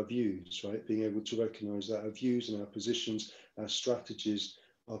to our views, right? Being able to recognize that our views and our positions, our strategies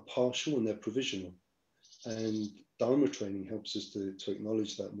are partial and they're provisional. And Dharma training helps us to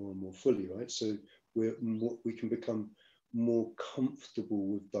acknowledge that more and more fully, right? So we can become more comfortable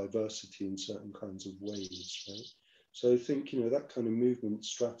with diversity in certain kinds of ways, right? So I think, you know, that kind of movement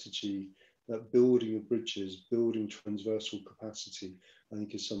strategy, that building of bridges, building transversal capacity, I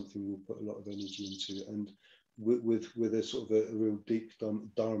think is something we'll put a lot of energy into, and with a sort of a real deep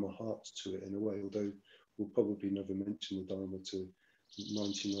Dharma heart to it in a way, although we'll probably never mention the Dharma to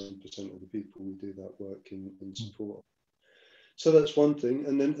 99% of the people we do that work in support. So that's one thing.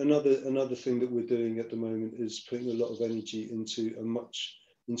 And then another thing that we're doing at the moment is putting a lot of energy into a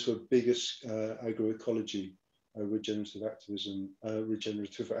bigger agroecology, regenerative activism,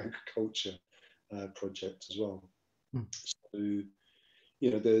 regenerative agriculture project as well. Hmm. So,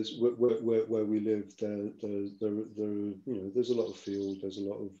 you know, there's where we live, there's a lot of field, there's a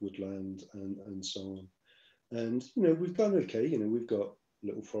lot of woodland and so on. And, you know, we've done okay. You know, we've got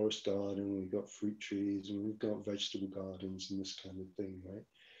little forest garden, we've got fruit trees, and we've got vegetable gardens and this kind of thing, right?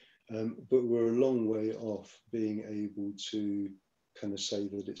 But we're a long way off being able to kind of say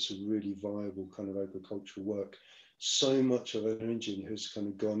that it's a really viable kind of agricultural work. So much of our energy has kind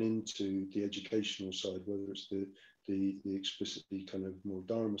of gone into the educational side, whether it's the explicitly kind of more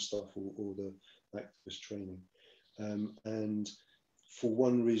Dharma stuff or the activist training. And for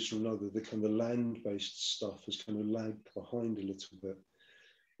one reason or another, the kind of land-based stuff has kind of lagged behind a little bit.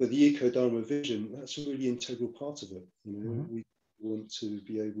 But the Ecodharma vision, that's a really integral part of it. You know, we want to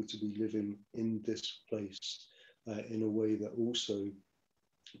be able to be living in this place in a way that also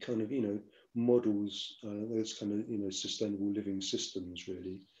kind of, you know, models those kind of, you know, sustainable living systems,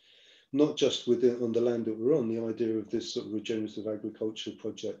 really. Not just within on the land that we're on. The idea of this sort of regenerative agriculture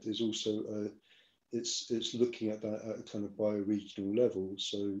project is also it's looking at that at a kind of bioregional level.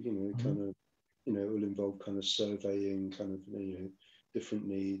 So, you know, kind of, you know, it will involve kind of surveying kind of, you know, different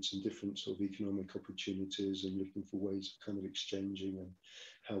needs and different sort of economic opportunities, and looking for ways of kind of exchanging, and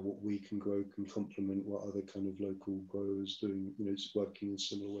how what we can grow can complement what other kind of local growers doing, you know, working in a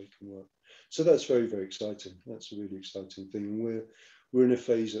similar way can work. So that's very, very exciting. That's a really exciting thing. And we're in a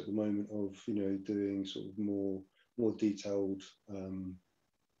phase at the moment of, you know, doing sort of more detailed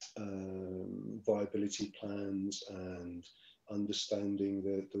viability plans, and understanding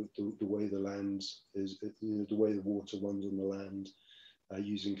the way the land is, you know, the way the water runs on the land,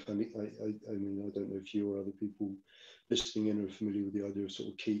 using kind of, I mean, I don't know if you or other people listening in are familiar with the idea of sort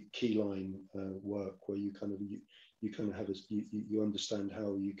of key line work, where you kind of you kind of have you understand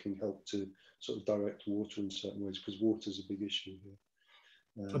how you can help to sort of direct water in certain ways, because water is a big issue here.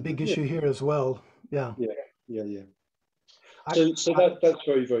 A big Yeah, issue here as well. Yeah. yeah. I, So that's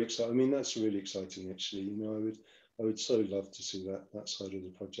very, very exciting. I mean, that's really exciting, actually. You know, I would so love to see that side of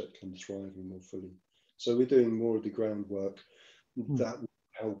the project kind of thriving more fully. So we're doing more of the groundwork that will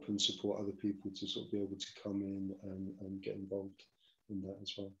help and support other people to sort of be able to come in and get involved in that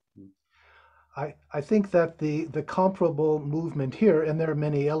as well. I think that the comparable movement here, and there are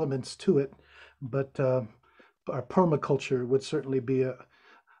many elements to it, but our permaculture would certainly be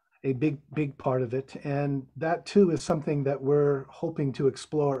a big part of it. And that too is something that we're hoping to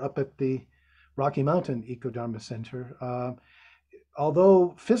explore up at the Rocky Mountain Ecodharma Center.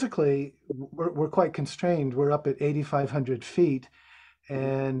 Although physically we're quite constrained, we're up at 8,500 feet,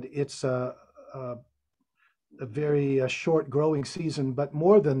 and it's a very short growing season, but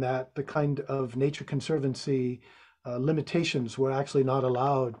more than that, the kind of Nature Conservancy limitations, we're actually not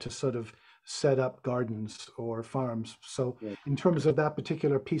allowed to sort of set up gardens or farms. So Yeah. in terms of that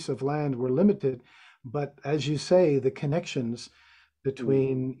particular piece of land, we're limited. But as you say, the connections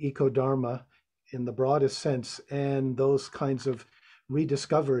between ecodharma in the broadest sense and those kinds of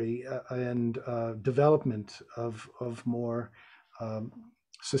rediscovery and development of more um,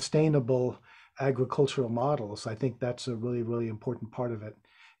 sustainable agricultural models, I think that's a really important part of it.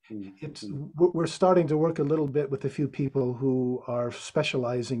 It's we're starting to work a little bit with a few people who are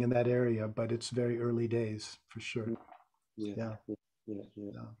specializing in that area, but it's very early days for sure. Yeah, Yeah. yeah, yeah.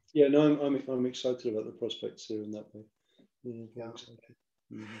 Yeah. Yeah, no, I'm excited about the prospects here in that way. Yeah, very Yeah. excited.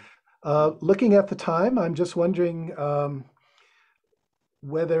 Mhm. Looking at the time, I'm just wondering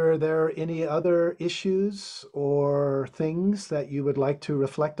whether there are any other issues or things that you would like to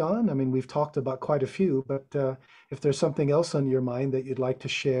reflect on. I mean, we've talked about quite a few, but if there's something else on your mind that you'd like to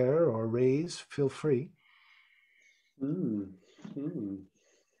share or raise, feel free. Mm. Mm.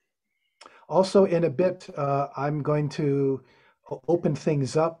 Also, in a bit, I'm going to open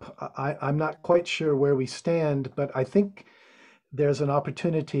things up. I'm not quite sure where we stand, but I think there's an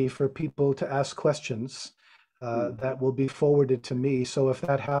opportunity for people to ask questions Mm. that will be forwarded to me. So if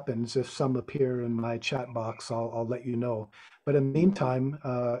that happens, if some appear in my chat box, I'll let you know. But in the meantime,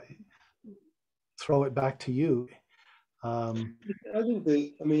 throw it back to you. Um, I think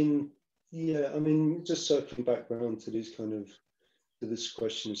I mean, yeah, I mean, just circling back around to these kind of, to this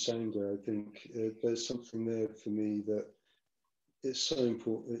question of Sangha, I think there's something there for me that it's so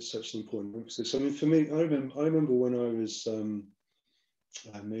important. It's such an important emphasis. I mean, for me, I remember when I was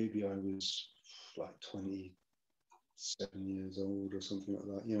maybe I was like 27 years old or something like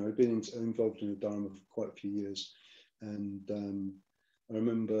that. You know, I'd been involved in the Dharma for quite a few years, and I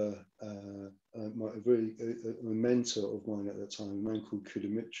remember a mentor of mine at that time, a man called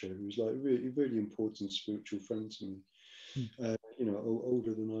Kudamitra, who was like a really important spiritual friend to me. You know,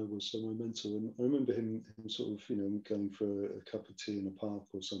 older than I was, so my mentor. And I remember him sort of, you know, going for a cup of tea in a park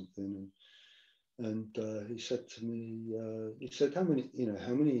or something, and he said to me, he said, how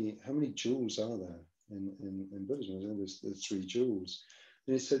many jewels are there in Buddhism? I said, there's 3 jewels.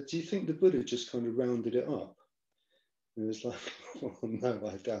 And he said, do you think the Buddha just kind of rounded it up? And it's like, well, no,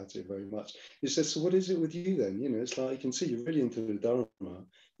 I doubt it very much. He says, so what is it with you then? You know, it's like, I can see you're really into the Dharma.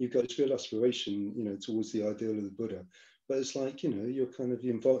 You've got this real aspiration, you know, towards the ideal of the Buddha. But it's like, you know, you're kind of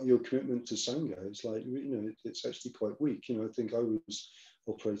your commitment to Sangha. It's like, you know, it's actually quite weak. You know, I think I was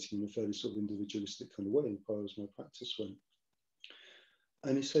operating in a fairly sort of individualistic kind of way as far as my practice went.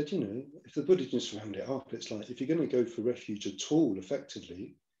 And he said, if the Buddha just round it up, it's like, if you're going to go for refuge at all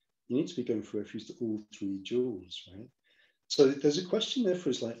effectively, you need to be going for refuge to all three jewels, right? So there's a question there for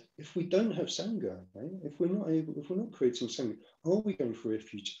us, like, if we don't have Sangha, right? If we're not creating Sangha, are we going for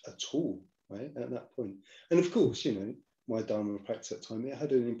refuge at all, right? At that point. And of course, my Dharma practice at that time, it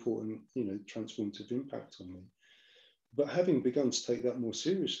had an important, transformative impact on me. But having begun to take that more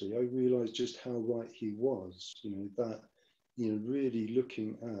seriously, I realized just how right he was, that, really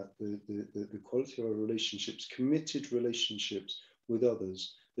looking at the quality of our relationships, committed relationships with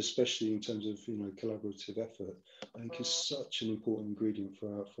others, especially in terms of, collaborative effort, I think is such an important ingredient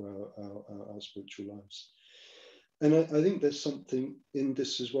for our spiritual lives. And I think there's something in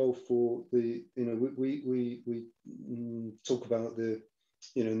this as well for the, we talk about the,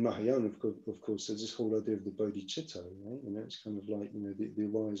 in Mahayana, of course, there's this whole idea of the bodhicitta, right? It's kind of like, the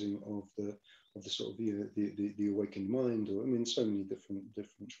arising of the sort of, the awakened mind, or, I mean, so many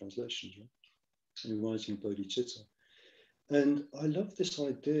different translations, right? The arising of bodhicitta. And I love this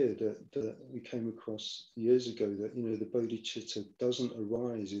idea that we came across years ago that, the bodhicitta doesn't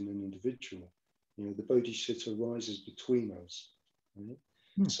arise in an individual. The bodhicitta arises between us. Right?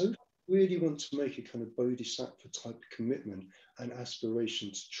 So if we really want to make a kind of bodhisattva type commitment and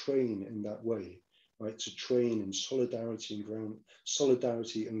aspiration to train in that way, right? To train in solidarity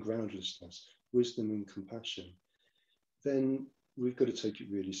and groundlessness, wisdom and compassion, then we've got to take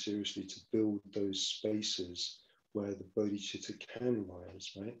it really seriously to build those spaces where the bodhicitta can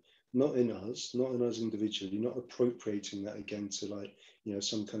arise, right? Not in us individually, not appropriating that again to, like,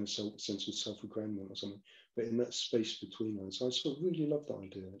 some kind of sense of self-aggrandment or something, but in that space between us. I sort of really love that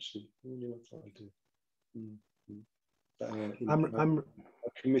idea, actually. I really love that idea. That our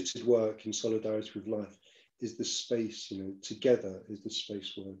committed work in solidarity with life is the space, together is the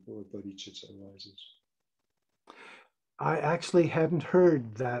space where bodhicitta arises. I actually hadn't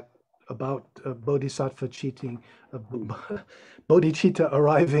heard that about bodhisattva cheating, bodhicitta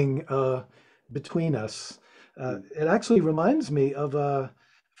arriving between us. It actually reminds me of a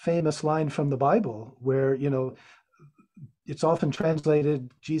famous line from the Bible where, it's often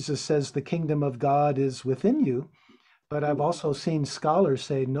translated, Jesus says, the kingdom of God is within you. But I've also seen scholars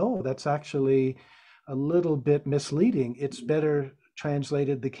say, no, that's actually a little bit misleading. It's better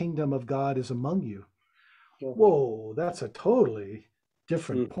translated, the kingdom of God is among you. Whoa, that's a totally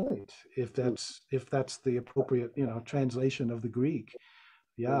different point if that's the appropriate, translation of the Greek.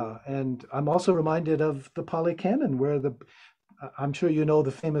 Yeah, and I'm also reminded of the Pali Canon where I'm sure you know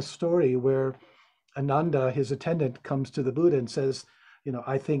the famous story where Ananda, his attendant, comes to the Buddha and says,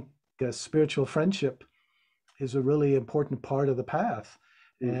 I think spiritual friendship is a really important part of the path.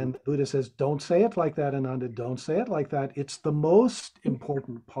 And the Buddha says, don't say it like that, Ananda, don't say it like that. It's the most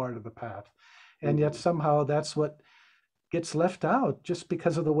important part of the path. And yet somehow that's what gets left out just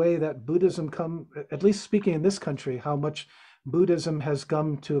because of the way that Buddhism at least speaking in this country, how much Buddhism has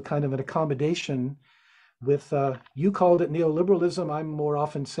come to a kind of an accommodation with, you called it neoliberalism. I'm more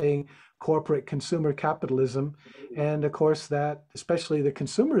often saying corporate consumer capitalism. And of course that, especially the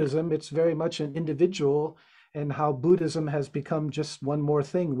consumerism, it's very much an individual, and how Buddhism has become just one more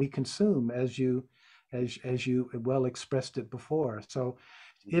thing we consume, as you well expressed it before. So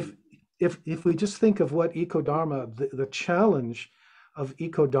if we just think of what Ecodharma, the challenge of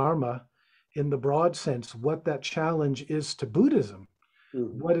Ecodharma in the broad sense, what that challenge is to Buddhism,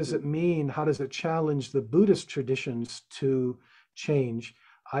 what does it mean? How does it challenge the Buddhist traditions to change?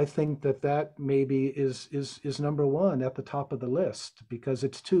 I think that maybe is number one at the top of the list, because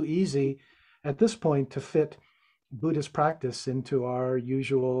it's too easy at this point to fit Buddhist practice into our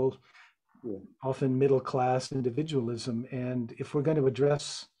usual, often middle class individualism. And if we're going to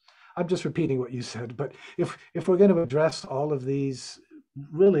address, I'm just repeating what you said, but if we're going to address all of these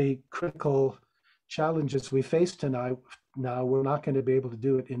really critical challenges we face tonight, now we're not going to be able to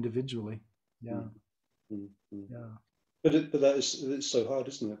do it individually. Yeah. Yeah. But that is, it's so hard,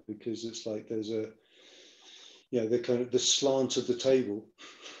 isn't it? Because it's like there's the kind of the slant of the table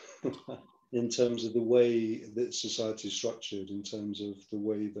in terms of the way that society is structured, in terms of the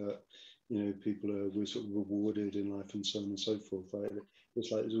way that, people we're sort of rewarded in life and so on and so forth. Right?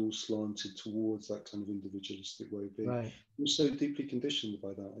 It's like it's all slanted towards that kind of individualistic way of being. Right. We're so deeply conditioned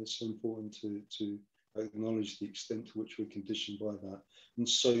by that. It's so important to acknowledge the extent to which we're conditioned by that. And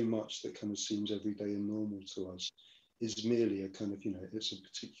so much that kind of seems everyday and normal to us is merely a kind of,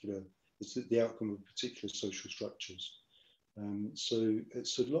 it's the outcome of particular social structures. So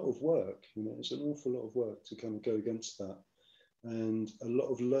it's a lot of work, it's an awful lot of work to kind of go against that, and a lot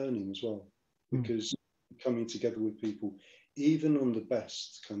of learning as well, because coming together with people, even on the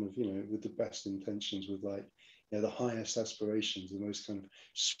best kind of, with the best intentions, with like, the highest aspirations, the most kind of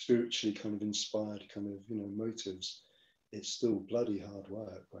spiritually kind of inspired kind of, motives, it's still bloody hard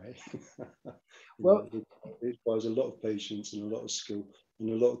work, right? Well, It requires a lot of patience and a lot of skill and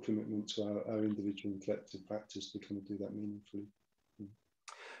a lot of commitment to our individual and collective practice to kind of do that meaningfully.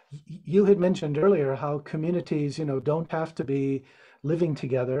 you had mentioned earlier how communities, don't have to be living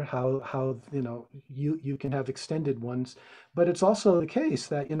together, how you can have extended ones, but it's also the case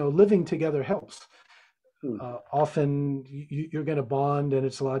that living together helps. Mm. Often you're going to bond, and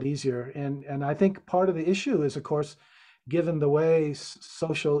it's a lot easier. And I think part of the issue is, of course, given the way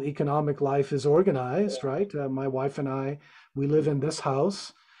social economic life is organized, right? My wife and I, we live in this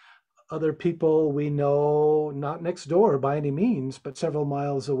house. Other people we know, not next door by any means, but several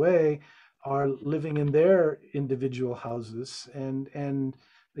miles away, are living in their individual houses. And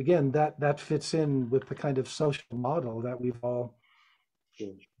again, that fits in with the kind of social model that we've all,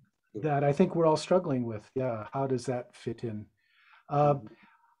 Sure. Sure. that I think we're all struggling with. Yeah, how does that fit in? Uh, Mhm.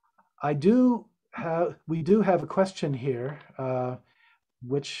 we do have a question here,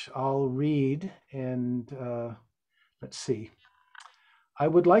 which I'll read, and let's see. I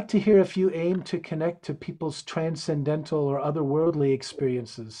would like to hear if you aim to connect to people's transcendental or otherworldly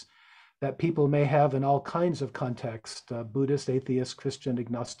experiences that people may have in all kinds of contexts, Buddhist, atheist, Christian,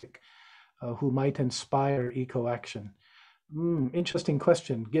 agnostic, who might inspire eco-action. Interesting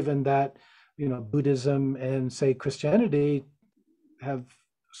question, given that Buddhism and, say, Christianity have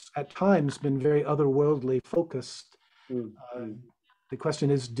at times been very otherworldly focused. Mm. Uh, Mm. the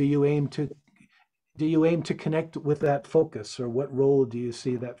question is, do you aim to connect with that focus, or what role do you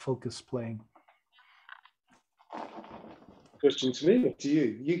see that focus playing? Question to me or to you?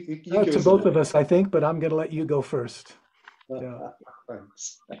 You give To us an both of us, I think, but I'm going to let you go first. Yeah.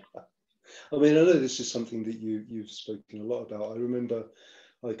 Thanks. I mean, I know this is something that you've spoken a lot about. I remember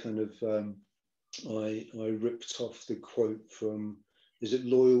I kind of I ripped off the quote from, is it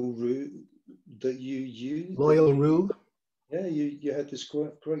Loyal Rue that Loyal Rue. yeah, you had this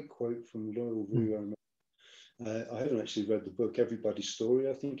great quote from Loyal Hmm. Rue. I haven't actually read the book, Everybody's Story,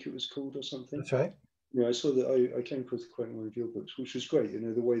 I think it was called, or something. That's right. I saw that I came across the quote in one of your books, which was great.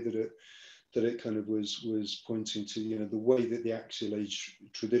 The way that it kind of was pointing to the way that the Axial Age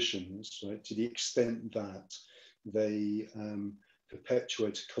traditions, right, to the extent that they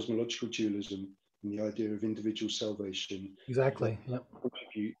perpetuate cosmological dualism and the idea of individual salvation, that Exactly. Yep.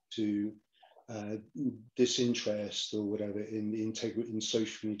 contribute to disinterest or whatever in the integrity, in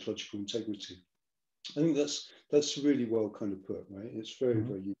social and ecological integrity. I think that's really well kind of put, right? It's very, Mhm.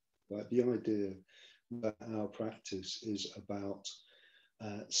 very useful. Like the idea that our practice is about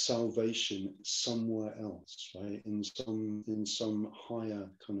salvation somewhere else, right? In some higher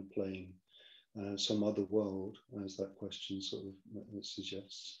kind of plane, some other world, as that question sort of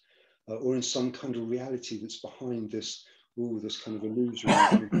suggests, or in some kind of reality that's behind this kind of illusory,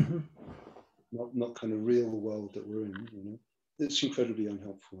 kind of not kind of real world that we're in. It's incredibly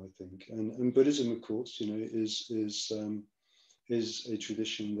unhelpful, I think. And Buddhism, of course, is a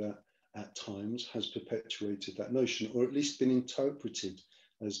tradition that at times has perpetuated that notion, or at least been interpreted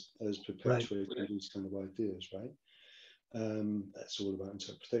as Right. perpetuating these kind of ideas, right? That's all about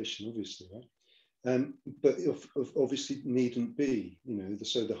interpretation, obviously, right? But obviously needn't be,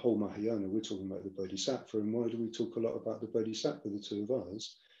 so the whole Mahayana, we're talking about the Bodhisattva, and why do we talk a lot about the Bodhisattva, the two of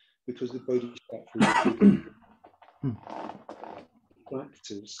us? Because the Bodhisattva is a big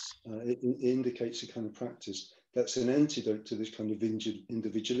practice. It indicates a kind of practice that's an antidote to this kind of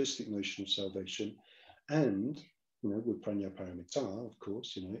individualistic notion of salvation. And, with Prajnaparamita, of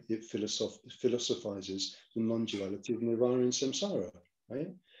course, it philosophizes the non-duality of nirvana and samsara, right?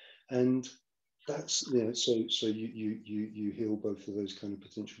 And that's, so you heal both of those kind of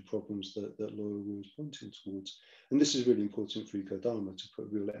potential problems that Laura was pointing towards. And this is really important for Ecodharma, to put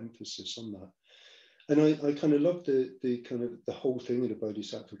real emphasis on that. And I kind of love the kind of the whole thing of the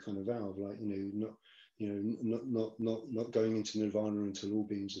Bodhisattva kind of vow, like, not going into nirvana until all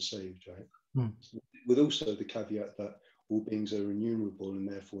beings are saved, right? Mm. With also the caveat that all beings are innumerable and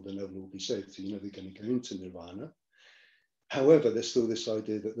therefore they'll never all be saved. So, they're going to go into nirvana. However, there's still this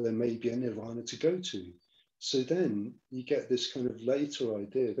idea that there may be a nirvana to go to. So then you get this kind of later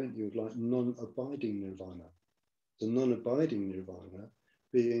idea, don't you, of like non-abiding nirvana. The non-abiding nirvana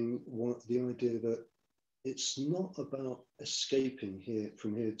being the idea that it's not about escaping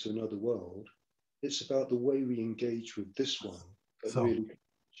from here to another world. It's about the way we engage with this one that So, really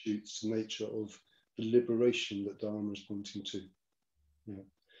constitutes the nature of the liberation that Dharma is pointing to. Yeah.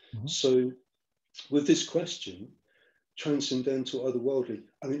 mhm. So with this question, transcendental, otherworldly,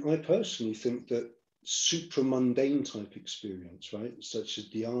 I mean, I personally think that supramundane type experience, right? Such as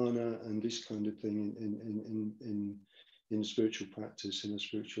dhyana and this kind of thing in spiritual practice, in a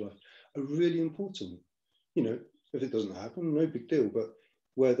spiritual life, are really important. You know, if it doesn't happen, no big deal. But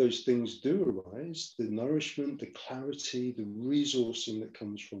where those things do arise, the nourishment, the clarity, the resourcing that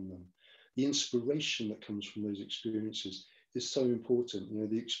comes from them, the inspiration that comes from those experiences is so important. You know,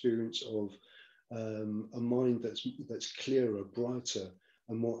 the experience of a mind that's clearer, brighter,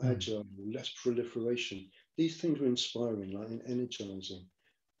 and more Mm. agile, less proliferation. These things are inspiring, like, and energizing,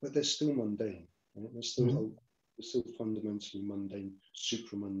 but they're still mundane. Right? Mhm. They're still fundamentally mundane,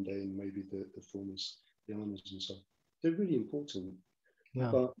 supramundane. Maybe the form is the honors and so on. They're really important,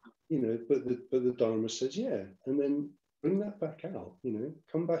 Yeah. but you know, but the Dharma says, yeah, and then bring that back out. You know,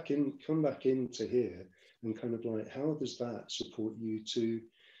 come back into here, and kind of like, how does that support you to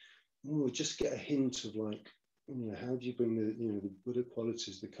just get a hint of, like, how do you bring the Buddha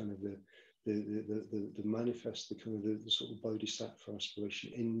qualities, the kind of the manifest, the kind of the sort of bodhisattva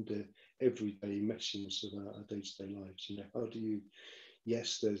aspiration in the everyday messiness of our day-to-day lives. You know, how do you,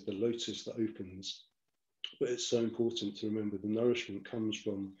 yes, there's the lotus that opens, but it's so important to remember the nourishment comes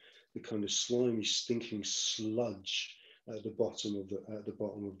from the kind of slimy, stinking sludge at the bottom of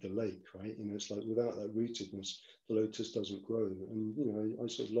the lake, right? You know, it's like, without that rootedness, the lotus doesn't grow. And you know, I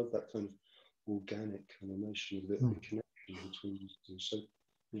sort of love that kind of organic kind of notion of Mm. the connection between these two.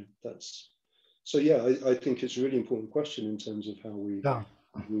 So yeah, yeah. I think it's a really important question in terms of how Yeah.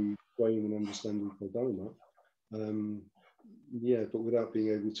 we frame and understand the Dharma. Yeah, but without being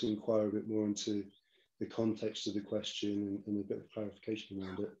able to inquire a bit more into the context of the question and a bit of clarification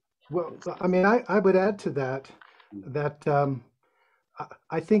around it. Well, It's, I mean, I would add to that mm, that I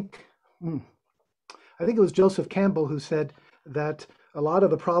I think mm, I think it was Joseph Campbell who said that a lot of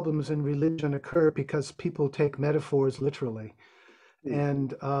the problems in religion occur because people take metaphors literally. mm,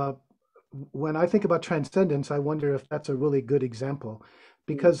 And when I think about transcendence, I wonder if that's a really good example. mm,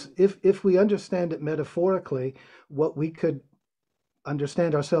 Because if we understand it metaphorically, what we could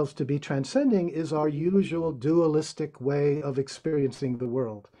understand ourselves to be transcending is our usual dualistic way of experiencing the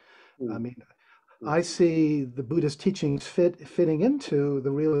world. I mm, mean, mm, I see the Buddhist teachings fitting into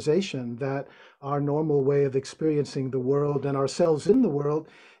the realization that our normal way of experiencing the world and ourselves in the world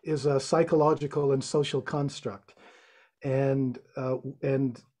is a psychological and social construct. And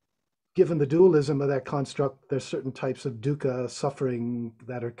given the dualism of that construct, there's certain types of dukkha, suffering,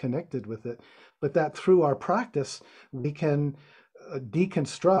 that are connected with it. But that through our practice, we can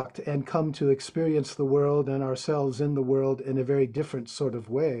deconstruct and come to experience the world and ourselves in the world in a very different sort of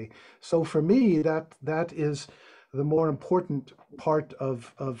way. So for me, that is the more important part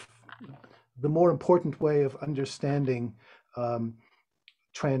of the more important way of understanding um,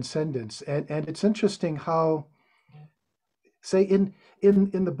 transcendence. And it's interesting how, say, in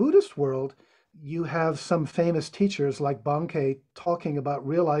the Buddhist world, you have some famous teachers like Bankei talking about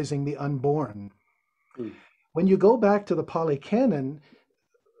realizing the unborn. mm, When you go back to the Pali Canon,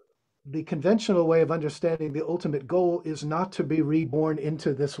 the conventional way of understanding the ultimate goal is not to be reborn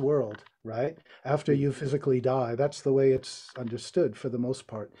into this world, right? After mm, you physically die. That's the way it's understood for the most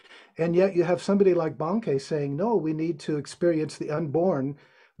part. And yet you have somebody like Bankei saying, no, we need to experience the unborn.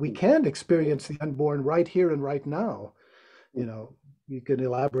 We mm, can experience the unborn right here and right now. You mm, know, you can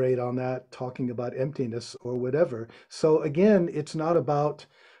elaborate on that, talking about emptiness or whatever. So again, it's not about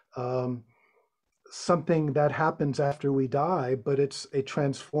um, something that happens after we die, but it's a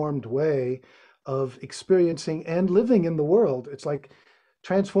transformed way of experiencing and living in the world. It's like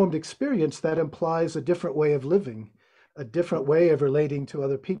transformed experience that implies a different way of living, a different way of relating to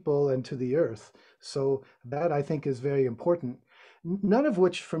other people and to the earth. So that I think is very important. None of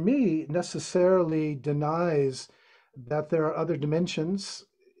which for me necessarily denies that there are other dimensions.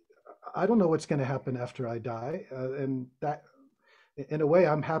 I don't know what's going to happen after I die, and that in a way,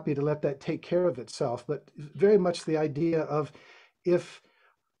 I'm happy to let that take care of itself. But very much the idea of, if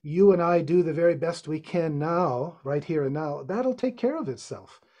you and I do the very best we can now, right here and now, that'll take care of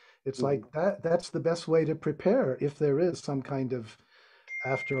itself. It's mm, like that's the best way to prepare if there is some kind of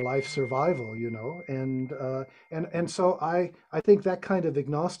afterlife survival, and so I think that kind of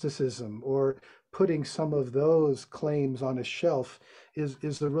agnosticism, or putting some of those claims on a shelf,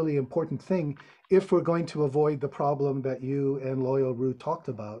 is a really important thing if we're going to avoid the problem that you and Loyal Rue talked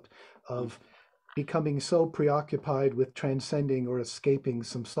about, mm, of becoming so preoccupied with transcending or escaping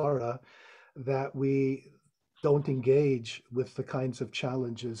samsara that we don't engage with the kinds of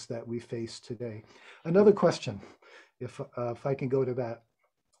challenges that we face today. Another mm. question, if I can go to that.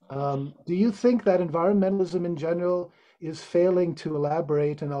 Do you think that environmentalism in general is failing to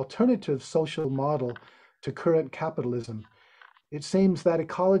elaborate an alternative social model to current capitalism? it seems that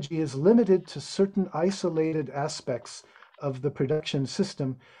ecology is limited to certain isolated aspects of the production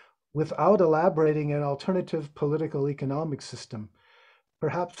system without elaborating an alternative political economic system.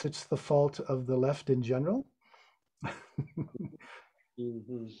 Perhaps it's the fault of the left in general.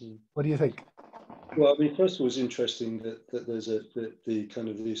 Mhm. What do you think? Well, I mean, first of all, it's interesting that there's the kind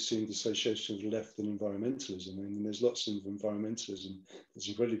of the assumed association of the left and environmentalism. I mean, there's lots of environmentalism that's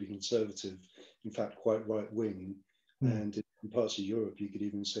incredibly conservative, in fact, quite right wing. Hmm. And in parts of Europe, you could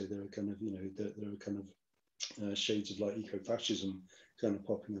even say there are kind of, there are kind of shades of like eco-fascism kind of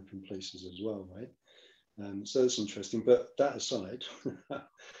popping up in places as well, right? So that's interesting. But that aside,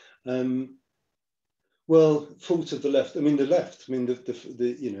 well, fault of the left. I mean, the left. I mean,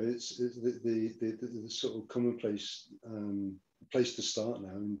 the you know, it's the sort of commonplace place to start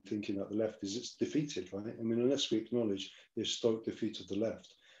now in thinking about the left is it's defeated, right? I mean, unless we acknowledge the historic defeat of the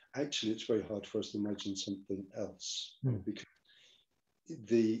left, actually, it's very hard for us to imagine something else, Hmm. because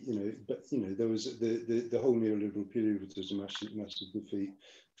there was the whole neoliberal period was a massive defeat.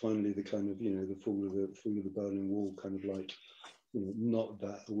 Finally, the kind of the fall of the Berlin Wall, kind of like, not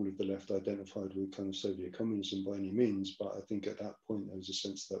that all of the left identified with kind of Soviet communism by any means, but I think at that point there was a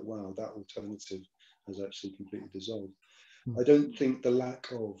sense that, wow, that alternative has actually completely dissolved. Hmm. I don't think the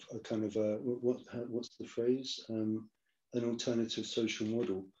lack of a kind of what's the phrase, an alternative social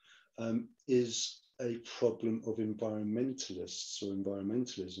model, is a problem of environmentalists or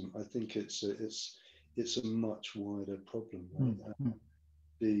environmentalism. I think it's a much wider problem, Hmm. right? Hmm.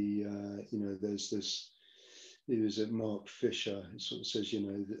 There's this. It was at Mark Fisher. It sort of says,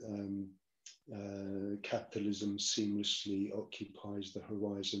 capitalism seamlessly occupies the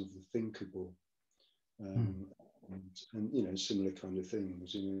horizon of the thinkable. Hmm. And similar kind of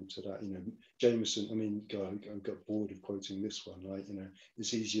things, to that, Jameson, I mean, I got bored of quoting this one, right?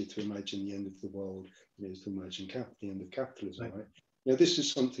 It's easier to imagine the end of the world than it is to imagine the end of capitalism, Right. right? This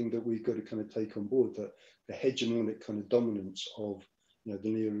is something that we've got to kind of take on board, that the hegemonic kind of dominance of, the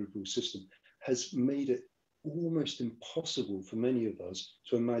neoliberal system has made it almost impossible for many of us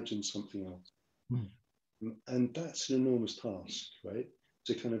to imagine something else. Hmm. And that's an enormous task, right?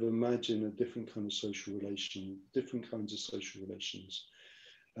 To kind of imagine a different kind of social relation, different kinds of social relations.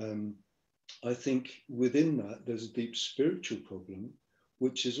 I think within that, there's a deep spiritual problem,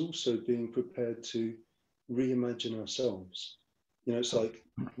 which is also being prepared to reimagine ourselves. It's like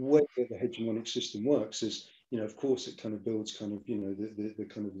the way that the hegemonic system works is, of course, it kind of builds kind of, the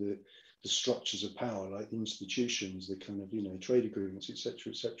kind of the structures of power, like the institutions, the kind of, trade agreements,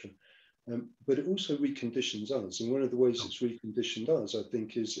 etc., etc. But it also reconditions us. And one of the ways it's reconditioned us, I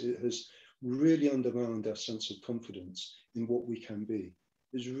think, is it has really undermined our sense of confidence in what we can be.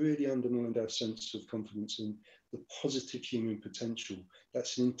 It's really undermined our sense of confidence in the positive human potential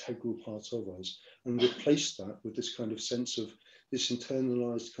that's an integral part of us, and replaced that with this kind of sense of this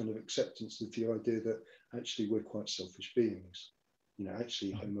internalized kind of acceptance of the idea that actually we're quite selfish beings.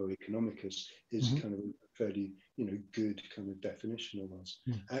 Actually, Homo economicus is Mm-hmm. kind of a fairly, good kind of definition of us.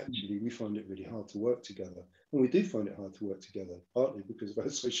 Hmm. Actually, we find it really hard to work together. And we do find it hard to work together, partly because of our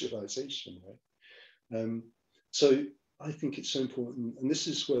socialization, right? So I think it's so important, and this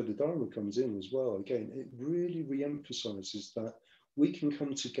is where the Dharma comes in as well. Again, it really re-emphasizes that we can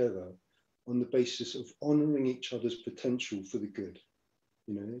come together on the basis of honoring each other's potential for the good.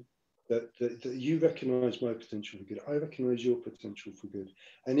 That you recognize my potential for good, I recognize your potential for good,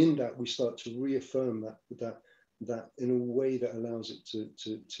 and in that we start to reaffirm that in a way that allows it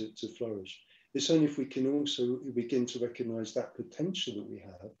to flourish. It's only if we can also begin to recognize that potential that we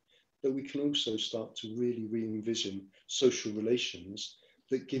have, that we can also start to really re-envision social relations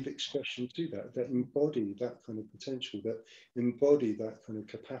that give expression to that embody that kind of potential, that embody that kind of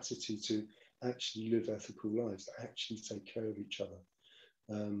capacity to actually live ethical lives, that actually take care of each other.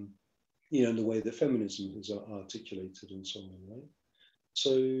 In the way that feminism is articulated and so on, right?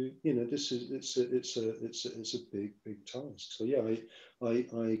 So this is it's a big task. So yeah,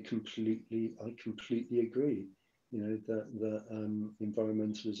 I completely agree. That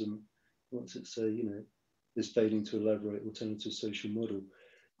environmentalism, what's it say? Is failing to elaborate alternative social model.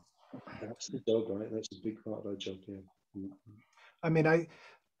 That's the job, right? That's a big part of our job. Yeah. Mm-hmm. I mean, I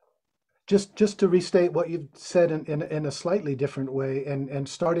just to restate what you've said in a slightly different way, and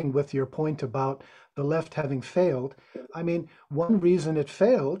starting with your point about the left having failed. I mean, one reason it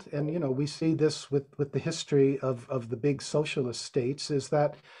failed, and we see this with the history of the big socialist states, is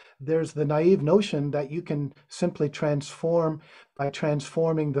that there's the naive notion that you can simply transform by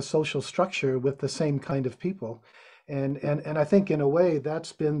transforming the social structure with the same kind of people. And I think in a way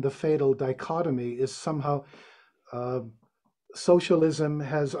that's been the fatal dichotomy, is somehow uh, socialism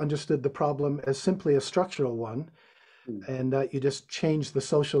has understood the problem as simply a structural one, mm, and that you just change the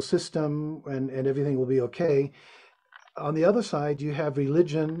social system and everything will be okay. On the other side, you have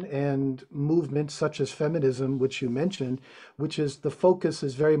religion and movements such as feminism, which you mentioned, which is the focus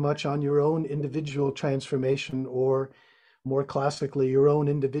is very much on your own individual transformation, or more classically, your own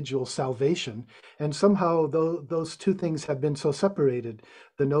individual salvation. And somehow those two things have been so separated,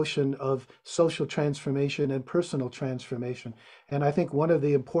 the notion of social transformation and personal transformation. And I think one of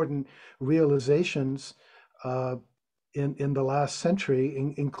the important realizations uh, in the last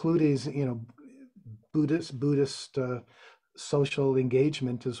century, including, Buddhist social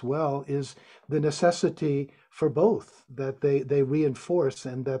engagement as well, is the necessity for both, that they reinforce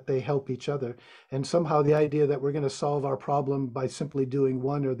and that they help each other. And somehow the idea that we're going to solve our problem by simply doing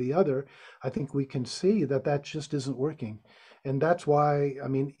one or the other, I think we can see that that just isn't working. And that's why, I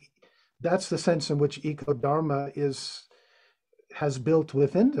mean, that's the sense in which Ecodharma is has built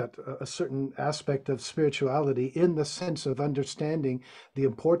within it a certain aspect of spirituality, in the sense of understanding the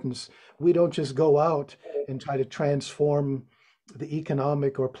importance. We don't just go out and try to transform the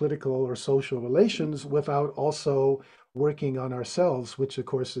economic or political or social relations without also working on ourselves, which of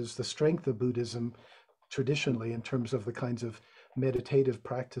course is the strength of Buddhism mm. traditionally, in terms of the kinds of meditative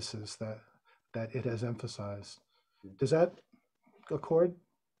practices that it has emphasized. Does that accord?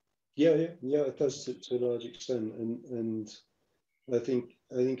 Yeah, yeah, yeah. It does to a large extent, and I think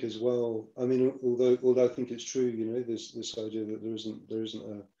as well. I mean, although I think it's true, this idea that there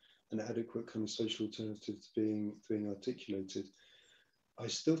isn't an adequate kind of social alternative to being articulated. I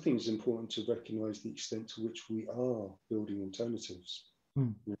still think it's important to recognise the extent to which we are building alternatives.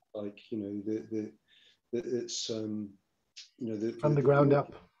 Hmm. Like it's From the ground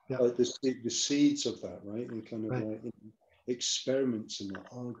up. Yeah, like the seeds of that, right? And kind of right, like experiments in that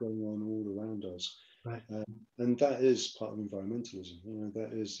are going on all around us. right. Um, and that is part of environmentalism.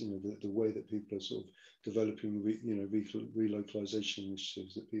 That is the way that people are sort of developing relocalization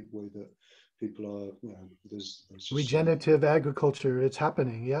initiatives. Way that people are, there's just Regenerative agriculture, it's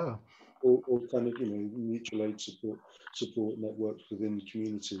happening. Yeah. or kind of mutual aid support networks within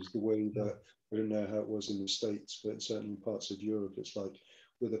communities. The way Yeah. that, I don't know how it was in the States, but certainly in parts of Europe, it's like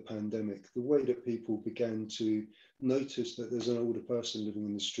with a pandemic, the way that people began to notice that there's an older person living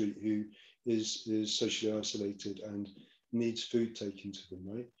in the street who is socially isolated and needs food taken to them,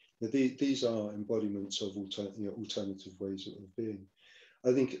 right? Now, these are embodiments of alternative ways of being.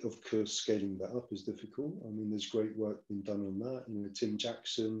 I think, of course, scaling that up is difficult. I mean, there's great work being done on that. Tim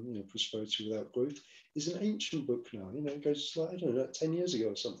Jackson, Prosperity Without Growth is an ancient book now. It goes like, I don't know, like 10 years ago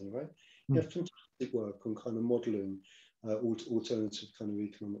or something, right? Hmm. Fantastic work on kind of modeling alternative kind of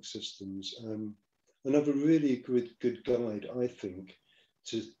economic systems. Another really good guide, I think,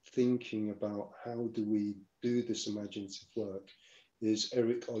 to thinking about how do we do this imaginative work is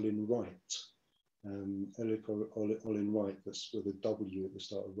Eric Olin Wright. Eric Olin Wright, that's with a W at the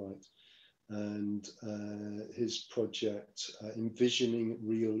start of Wright, and his project, Envisioning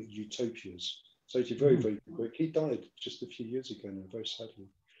Real Utopias. So it's a very, Hmm. very good book. He died just a few years ago now, very sadly.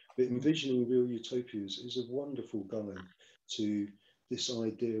 But Envisioning Real Utopias is a wonderful guide to this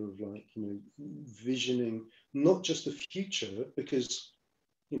idea of visioning not just the future, because,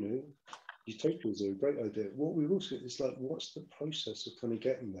 utopias are a great idea. What we also is like, what's the process of kind of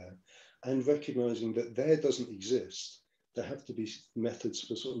getting there, and recognizing that there doesn't exist. There have to be methods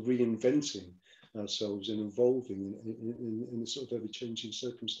for sort of reinventing ourselves and evolving in the sort of ever-changing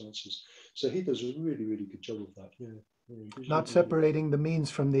circumstances. So he does a really, really good job of that. Yeah, Not separating the means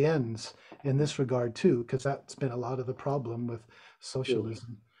from the ends in this regard too, because that's been a lot of the problem with good,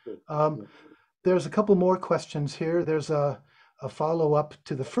 socialism. good. Um, Yeah. there's a couple more questions here. There's a follow-up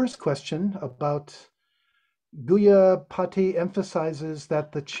to the first question about Guhyapati emphasizes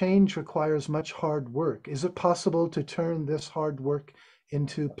that the change requires much hard work. Is it possible to turn this hard work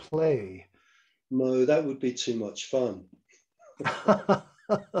into play? No, that would be too much fun.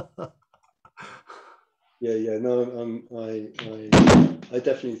 Yeah, yeah. No, I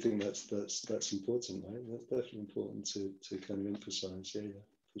definitely think that's important, right? That's definitely important to kind of emphasize. Yeah, yeah,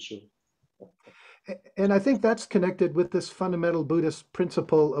 for sure. And I think that's connected with this fundamental Buddhist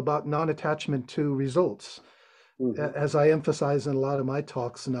principle about non-attachment to results. Mm-hmm. As I emphasize in a lot of my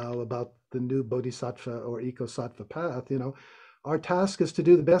talks now about the new bodhisattva or eco-sattva path, our task is to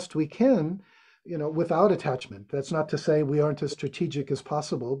do the best we can, without attachment. That's not to say we aren't as strategic as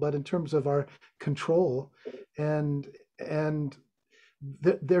possible, but in terms of our control, and and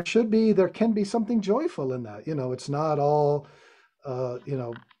there can be something joyful in that. It's not all, uh, you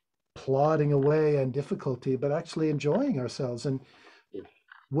know, plodding away and difficulty, but actually enjoying ourselves. And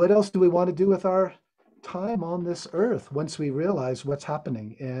what else do we want to do with our time on this earth once we realize what's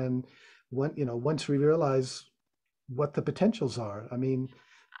happening? And once we realize what the potentials are. I mean,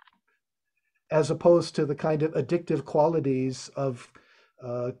 as opposed to the kind of addictive qualities of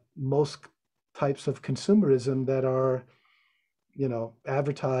most types of consumerism that are,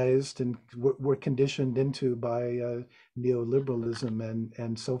 advertised and we're conditioned into by neoliberalism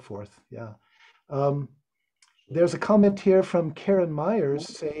and so forth. Yeah. Um, there's a comment here from Karen Myers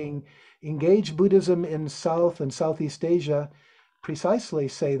saying, engage Buddhism in South and Southeast Asia precisely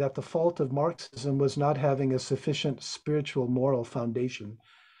say that the fault of Marxism was not having a sufficient spiritual moral foundation.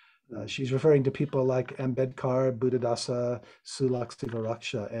 She's referring to people like Ambedkar, Buddhadasa, Sulak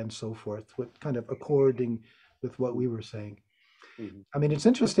Sivaraksha, and so forth, what kind of according with what we were saying. Mhm. I mean, it's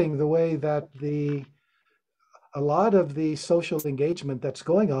interesting the way that a lot of the social engagement that's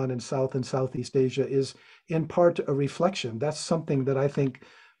going on in South and Southeast Asia is in part a reflection. That's something that I think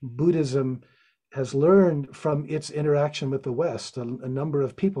Buddhism has learned from its interaction with the West. A number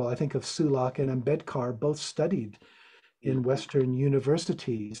of people, I think of Sulak and Ambedkar, both studied in Western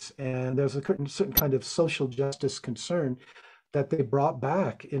universities, and there's a certain kind of social justice concern that they brought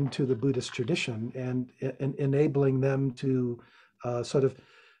back into the Buddhist tradition and enabling them to sort of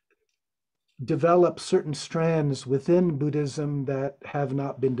develop certain strands within Buddhism that have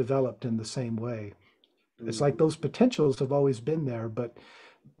not been developed in the same way. It's like those potentials have always been there, but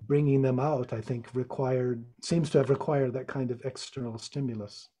bringing them out, I think, seems to have required that kind of external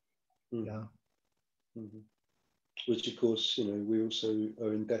stimulus. Yeah. Mhm. Which, of course, we also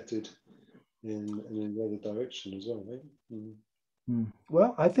are indebted in the other direction as well, right?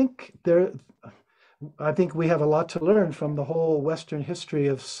 Well, I think we have a lot to learn from the whole Western history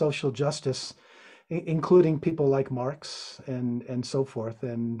of social justice, including people like Marx and so forth.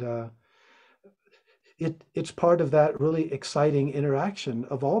 And it's part of that really exciting interaction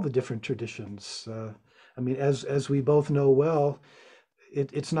of all the different traditions. I mean, as we both know well,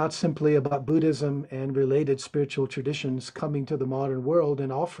 it's not simply about Buddhism and related spiritual traditions coming to the modern world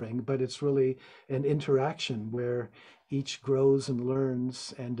and offering, but it's really an interaction where each grows and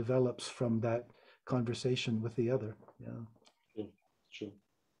learns and develops from that conversation with the other. Yeah. Sure, sure.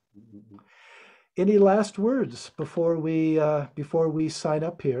 Mm-hmm. Any last words before we sign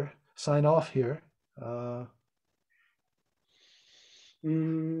off here? Uh,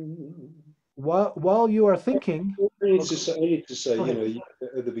 Mm. while you are thinking, I need to say, go ahead.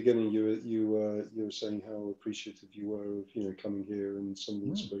 at the beginning, you were saying how appreciative you were of, coming here and some of the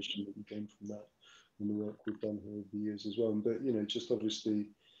Mm, inspiration that you gained from that and the work we've done here over the years as well. But, just obviously,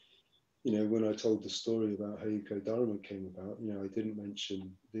 when I told the story about how Ecodharma came about, I didn't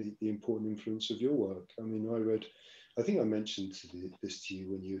mention the important influence of your work. I mean, I think I mentioned this to you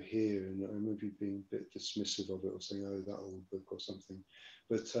when you were here, and I remember you being a bit dismissive of it or saying, oh, that old book or something.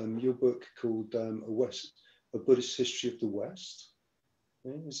 But your book called A Buddhist History of the West.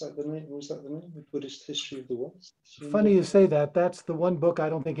 Yeah, is that the name? Was that the name? A Buddhist History of the West? funny you say that. That's the one book I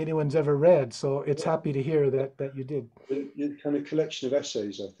don't think anyone's ever read, so it's happy to hear that you did. Kind of collection of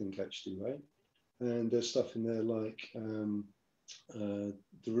essays, I think, actually, right? And there's stuff in there like The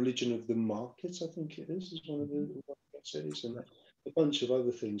Religion of the Markets, I think it is one of the essays, and a bunch of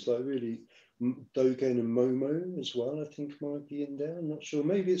other things, like really Dogen and Momo as well, I think might be in there. I'm not sure.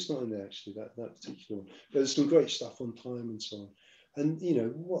 Maybe it's not in there, actually, that particular one. But there's some great stuff on time and so on. And,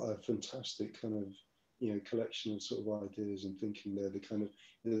 what a fantastic kind of, collection of sort of ideas and thinking there, the kind of,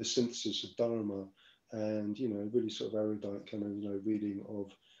 the synthesis of Dharma and, really sort of erudite kind of, reading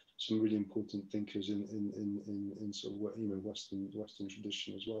of some really important thinkers in sort of Western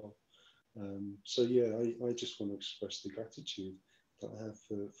tradition as well. So yeah, I just want to express the gratitude that I have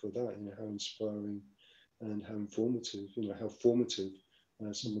for that. How inspiring and how informative. How formative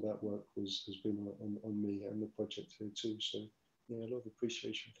some of that work has been on me and the project here too. So yeah, a lot of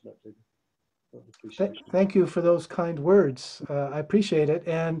appreciation for that, David. A lot of appreciation. Thank you for those kind words. I appreciate it.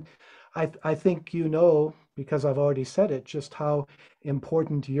 And I think you know, because I've already said it, just how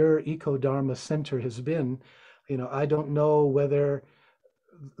important your Ecodharma Center has been. I don't know whether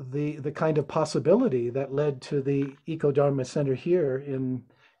the kind of possibility that led to the Ecodharma Center here in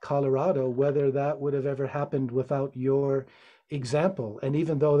Colorado, whether that would have ever happened without your example. And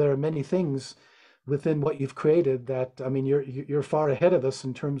even though there are many things within what you've created that, I mean, you're far ahead of us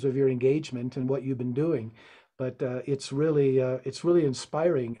in terms of your engagement and what you've been doing, but it's really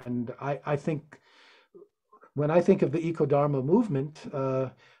inspiring. And I think when I think of the Ecodharma movement,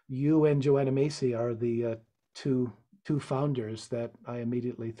 you and Joanna Macy are the two founders that I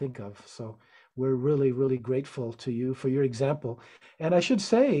immediately think of. So we're really grateful to you for your example. And I should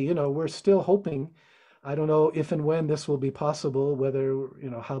say, we're still hoping. I don't know if and when this will be possible, whether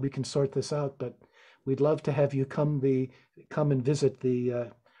how we can sort this out, but we'd love to have you come and visit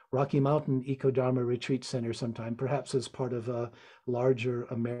the Rocky Mountain Ecodharma Retreat Center sometime, perhaps as part of a larger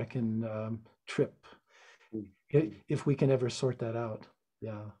American trip, if we can ever sort that out.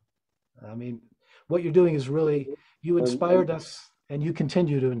 Yeah. I mean, what you're doing is really, you I'm inspired us and you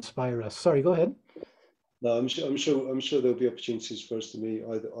continue to inspire us. Sorry, go ahead. No, I'm sure there'll be opportunities for us to meet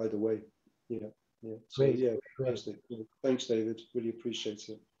either way. Yeah, yeah. So Great, yeah, great. fantastic. Yeah, thanks, David. Really appreciate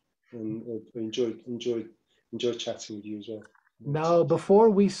it, and enjoy chatting with you as well. Now, before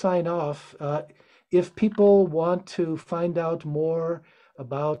we sign off, if people want to find out more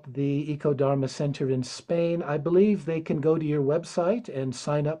about the Ecodharma Center in Spain, I believe they can go to your website and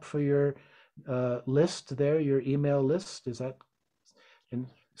sign up for your list there, your email list. Is that? And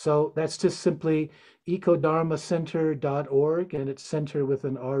so that's just simply ecodharmacenter.org, and it's center with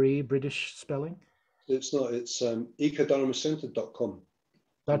an RE, British spelling. It's not. It's ecodharmacenter.com.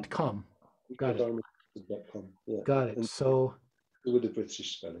 .com. Got it. Ecodharmacenter.com. Yeah, Got it. and So with the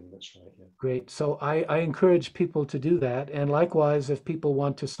British spelling. That's right. Yeah. great. So I encourage people to do that. And likewise, if people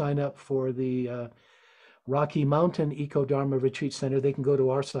want to sign up for the Rocky Mountain Ecodharma Retreat Center, they can go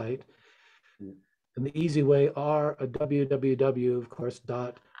to our site. Yeah. And the easy way are www, of course,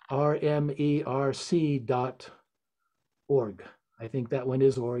 .rmerc.org. I think that one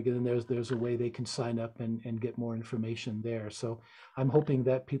is org, and there's a way they can sign up and get more information there. So I'm hoping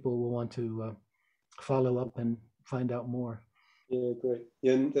that people will want to follow up and find out more. Yeah, great.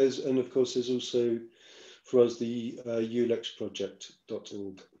 Yeah, and of course there's also for us the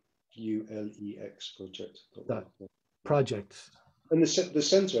ulexproject.org, ulexproject.org. Projects. And the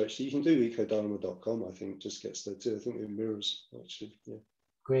center actually, you can do ecodharma.com. I think just gets there too. I think it mirrors actually. Yeah.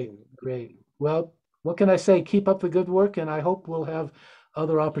 Great, great. Well, what can I say? Keep up the good work, and I hope we'll have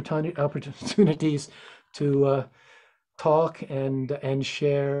other opportunities to talk and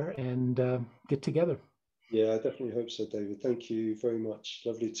share and get together. Yeah, I definitely hope so, David. Thank you very much.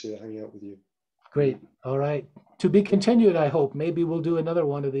 Lovely to hang out with you. Great. All right. To be continued, I hope. Maybe we'll do another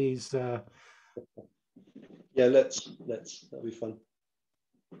one of these. Yeah, let's. That'll be fun.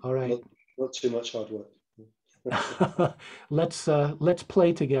 All right. Not too much hard work. Let's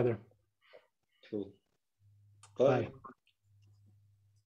play together. Cool. Bye. Bye.